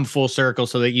to come full circle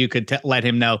so that you could let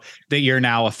him know that you're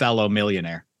now a fellow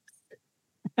millionaire.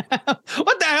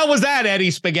 What the hell was that,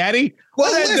 Eddie Spaghetti?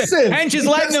 Well, listen. And just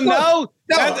letting him know.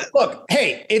 No, look,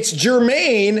 hey, it's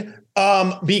germane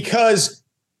because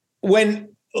when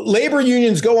labor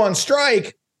unions go on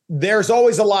strike, there's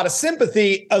always a lot of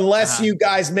sympathy unless you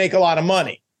guys make a lot of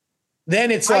money.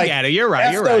 Then it's like, I get it. You're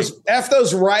right. F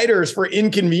those writers for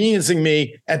inconveniencing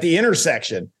me at the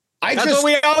intersection. That's what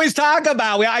we always talk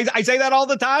about. I say that all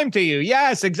the time to you.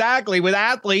 Yes, exactly. With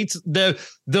athletes, the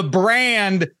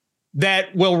brand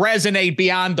that will resonate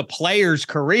beyond the player's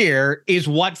career is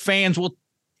what fans will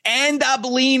end up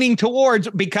leaning towards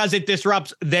because it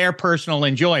disrupts their personal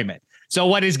enjoyment. So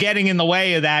what is getting in the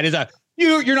way of that is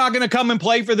you're not going to come and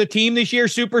play for the team this year,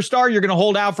 superstar. You're going to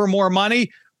hold out for more money.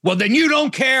 Well, then you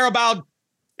don't care about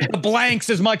the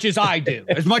blanks as much as I do,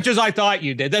 as much as I thought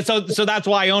you did. So that's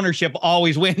why ownership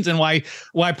always wins and why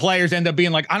players end up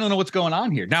being like, I don't know what's going on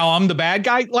here. Now I'm the bad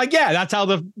guy. Like, yeah, that's how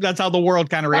the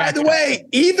world kind of reacts. By the way,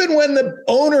 even when the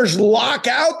owners lock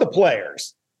out the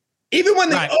players, even when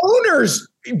the owners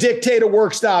dictate a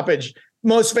work stoppage,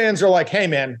 most fans are like, hey,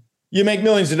 man, you make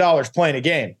millions of dollars playing a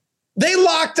game. They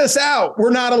locked us out. We're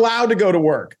not allowed to go to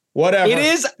work. Whatever. It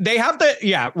is. They have to.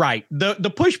 Yeah, right. The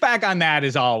pushback on that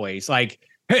is always like,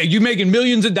 hey, you're making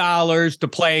millions of dollars to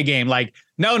play a game. Like,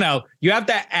 no, you have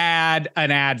to add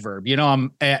an adverb. You know,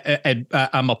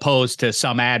 I'm opposed to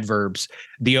some adverbs,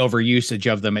 the overusage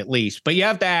of them at least. But you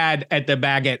have to add at the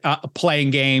back at playing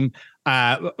game.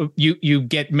 You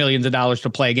get millions of dollars to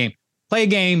play a game. Play a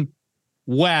game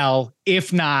well,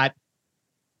 if not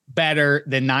better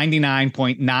than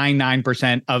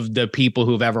 99.99% of the people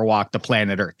who've ever walked the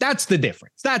planet Earth. That's the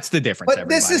difference. But everybody.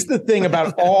 This is the thing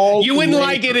about all. You wouldn't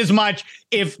like it as much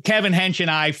if Kevin Hench and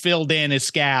I filled in as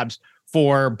scabs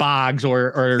for Boggs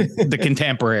or the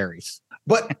contemporaries.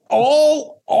 But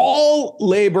all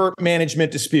labor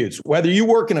management disputes, whether you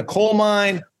work in a coal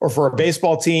mine or for a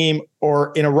baseball team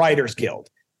or in a writers guild,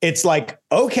 it's like,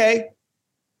 okay,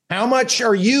 how much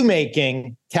are you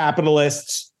making,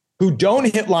 capitalists who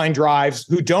don't hit line drives,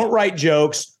 who don't write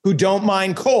jokes, who don't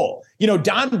mine coal? You know,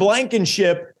 Don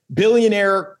Blankenship,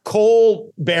 billionaire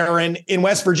coal baron in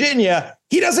West Virginia,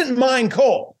 he doesn't mine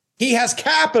coal. He has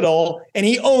capital and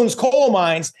he owns coal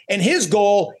mines. And his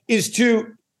goal is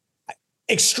to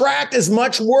extract as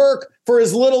much work for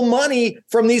as little money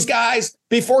from these guys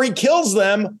before he kills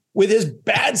them with his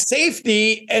bad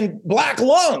safety and black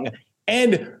lung.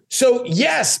 And so,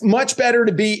 yes, much better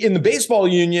to be in the baseball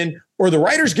union or the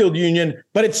Writers Guild union,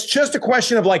 but it's just a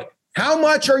question of like, how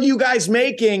much are you guys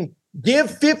making? Give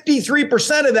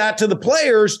 53% of that to the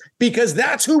players because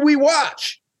that's who we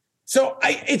watch. So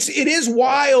it is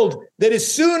wild that as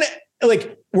soon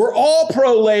like we're all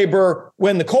pro labor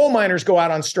when the coal miners go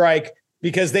out on strike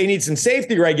because they need some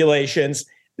safety regulations.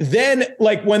 Then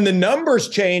like when the numbers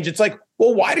change, it's like,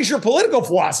 well, why does your political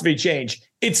philosophy change?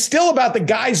 It's still about the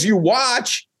guys you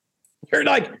watch.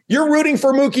 You're rooting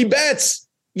for Mookie Betts.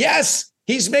 Yes,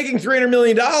 he's making $300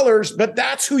 million, but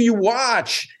that's who you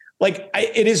watch. Like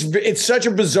it's such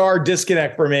a bizarre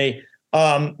disconnect for me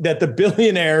that the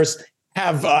billionaires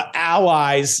have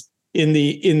allies in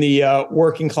the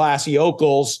working class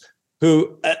yokels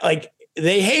who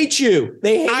they hate you.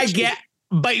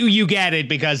 But you get it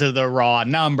because of the raw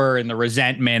number and the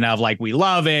resentment of like, we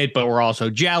love it, but we're also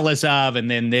jealous of,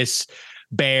 and then this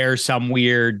bears some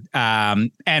weird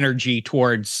energy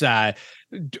towards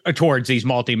these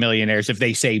multimillionaires if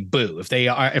they say boo, if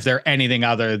they're anything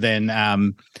other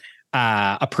than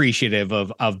appreciative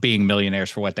of being millionaires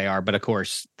for what they are. But of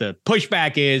course, the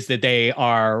pushback is that they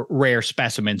are rare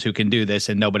specimens who can do this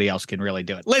and nobody else can really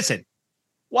do it. Listen,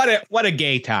 what a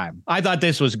gay time. I thought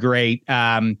this was great.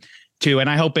 Too.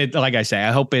 And I hope it, like I say,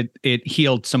 I hope it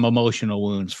healed some emotional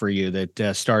wounds for you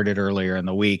that started earlier in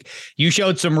the week. You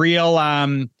showed some real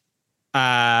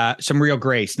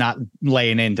grace, not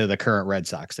laying into the current Red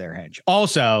Sox there, Hench.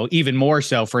 Also, even more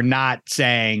so for not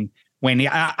saying when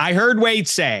I heard Wade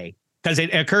say, because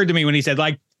it occurred to me when he said,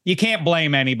 like, you can't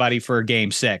blame anybody for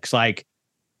Game 6. Like,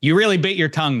 you really bit your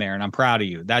tongue there, and I'm proud of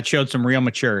you. That showed some real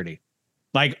maturity.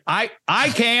 Like, I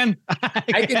can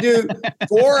do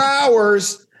 4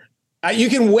 hours. You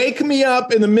can wake me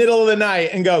up in the middle of the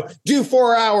night and go, do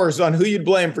 4 hours on who you'd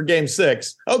blame for Game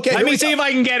 6. Okay. Let me see if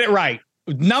I can get it right.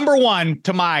 Number one,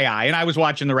 to my eye, and I was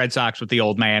watching the Red Sox with the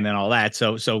old man and all that,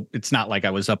 so it's not like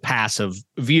I was a passive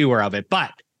viewer of it.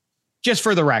 But just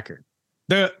for the record,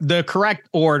 the correct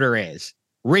order is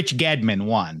Rich Gedman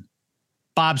 1,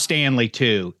 Bob Stanley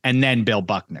 2, and then Bill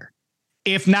Buckner.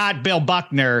 If not Bill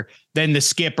Buckner, then the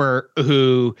skipper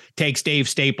who takes Dave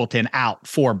Stapleton out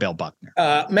for Bill Buckner.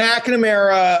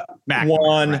 McNamara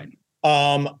 1. Right.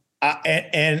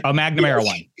 McNamara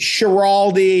 1.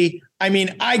 Schiraldi. I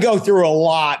mean, I go through a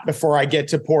lot before I get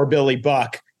to poor Billy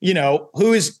Buck,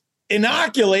 who is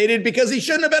inoculated because he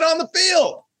shouldn't have been on the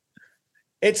field.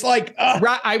 It's like,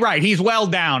 right. He's well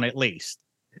down at least.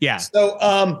 Yeah.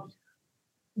 So,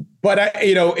 but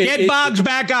get Boggs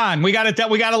back on. We got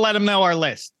to let him know our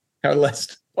list.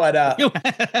 But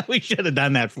we should have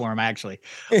done that for him, actually.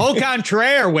 Au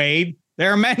contraire, Wade.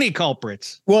 There are many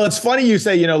culprits. Well, it's funny you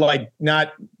say,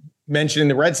 not mentioning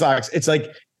the Red Sox. It's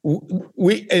like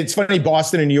it's funny.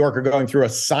 Boston and New York are going through a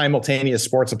simultaneous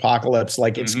sports apocalypse.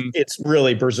 Like it's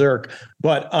really berserk.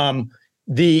 But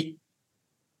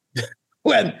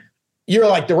when you're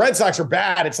like the Red Sox are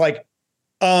bad, it's like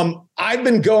I've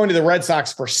been going to the Red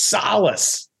Sox for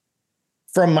solace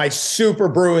from my Super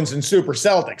Bruins and Super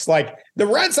Celtics. Like the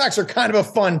Red Sox are kind of a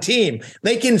fun team.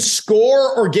 They can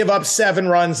score or give up 7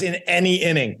 runs in any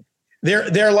inning.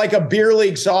 They're like a beer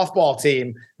league softball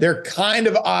team. They're kind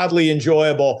of oddly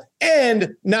enjoyable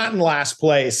and not in last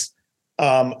place.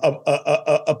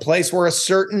 A place where a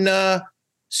certain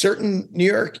New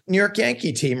York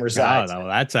Yankee team resides. Oh, no,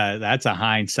 that's a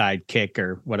hindsight kick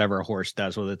or whatever a horse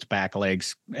does with its back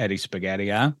legs. Eddie Spaghetti,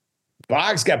 huh?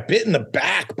 Boggs got bit in the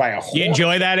back by a horse. You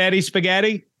enjoy that, Eddie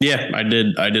Spaghetti? Yeah, I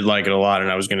did like it a lot.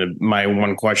 And my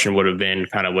one question would have been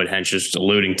kind of what Hench is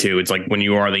alluding to. It's like when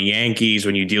you are the Yankees,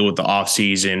 when you deal with the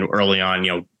offseason early on,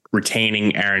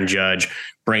 retaining Aaron Judge,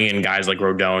 bringing in guys like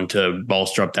Rodon to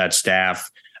bolster up that staff.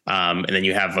 And then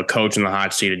you have a coach in the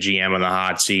hot seat, a GM in the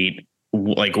hot seat.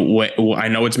 Like I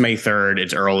know it's May 3rd.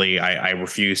 It's early. I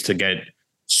refuse to get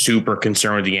super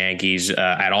concerned with the Yankees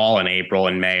at all in April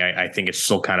and May. I think it's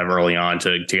still kind of early on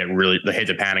to get really hit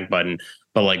the panic button.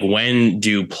 But like, when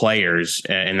do players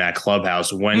in that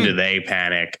clubhouse, when do they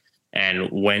panic? And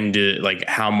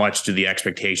how much do the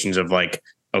expectations of like,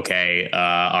 okay,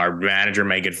 our manager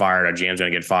may get fired, our GM's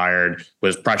going to get fired,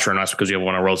 was pressure on us because we have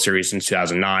won a World Series since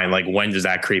 2009. Like, when does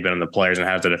that creep in on the players and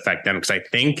how does it affect them? Because I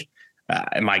think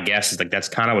my guess is like that's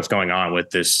kind of what's going on with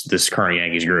this current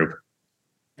Yankees group.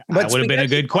 That would have been a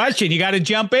good question. You got to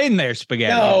jump in there,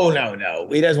 Spaghetti. No.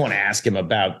 He doesn't want to ask him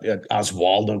about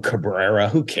Oswaldo Cabrera.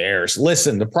 Who cares?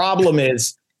 Listen, the problem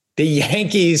is the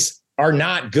Yankees are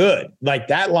not good. Like,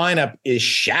 that lineup is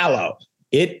shallow.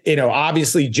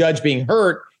 Obviously Judge being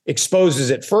hurt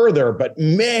exposes it further, but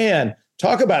man,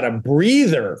 talk about a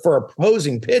breather for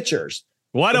opposing pitchers.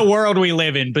 What a world we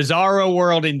live in. Bizarro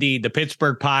world indeed. The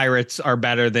Pittsburgh Pirates are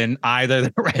better than either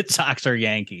the Red Sox or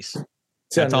Yankees.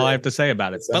 That's all I have to say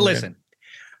about it. But listen,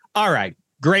 all right,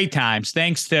 great times.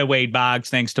 Thanks to Wade Boggs.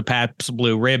 Thanks to Pabst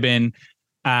Blue Ribbon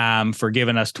for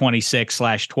giving us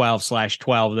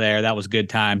 26/12/12 there. That was good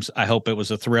times. I hope it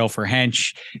was a thrill for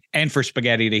Hench and for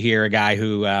Spaghetti to hear a guy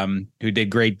who did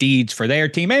great deeds for their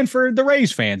team and for the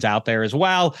Rays fans out there as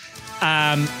well.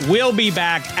 We'll be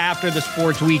back after the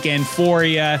sports weekend for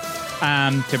you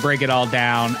to break it all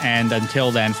down. And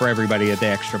until then, for everybody at the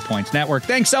Extra Points Network,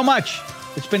 thanks so much.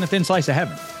 It's been a thin slice of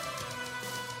heaven.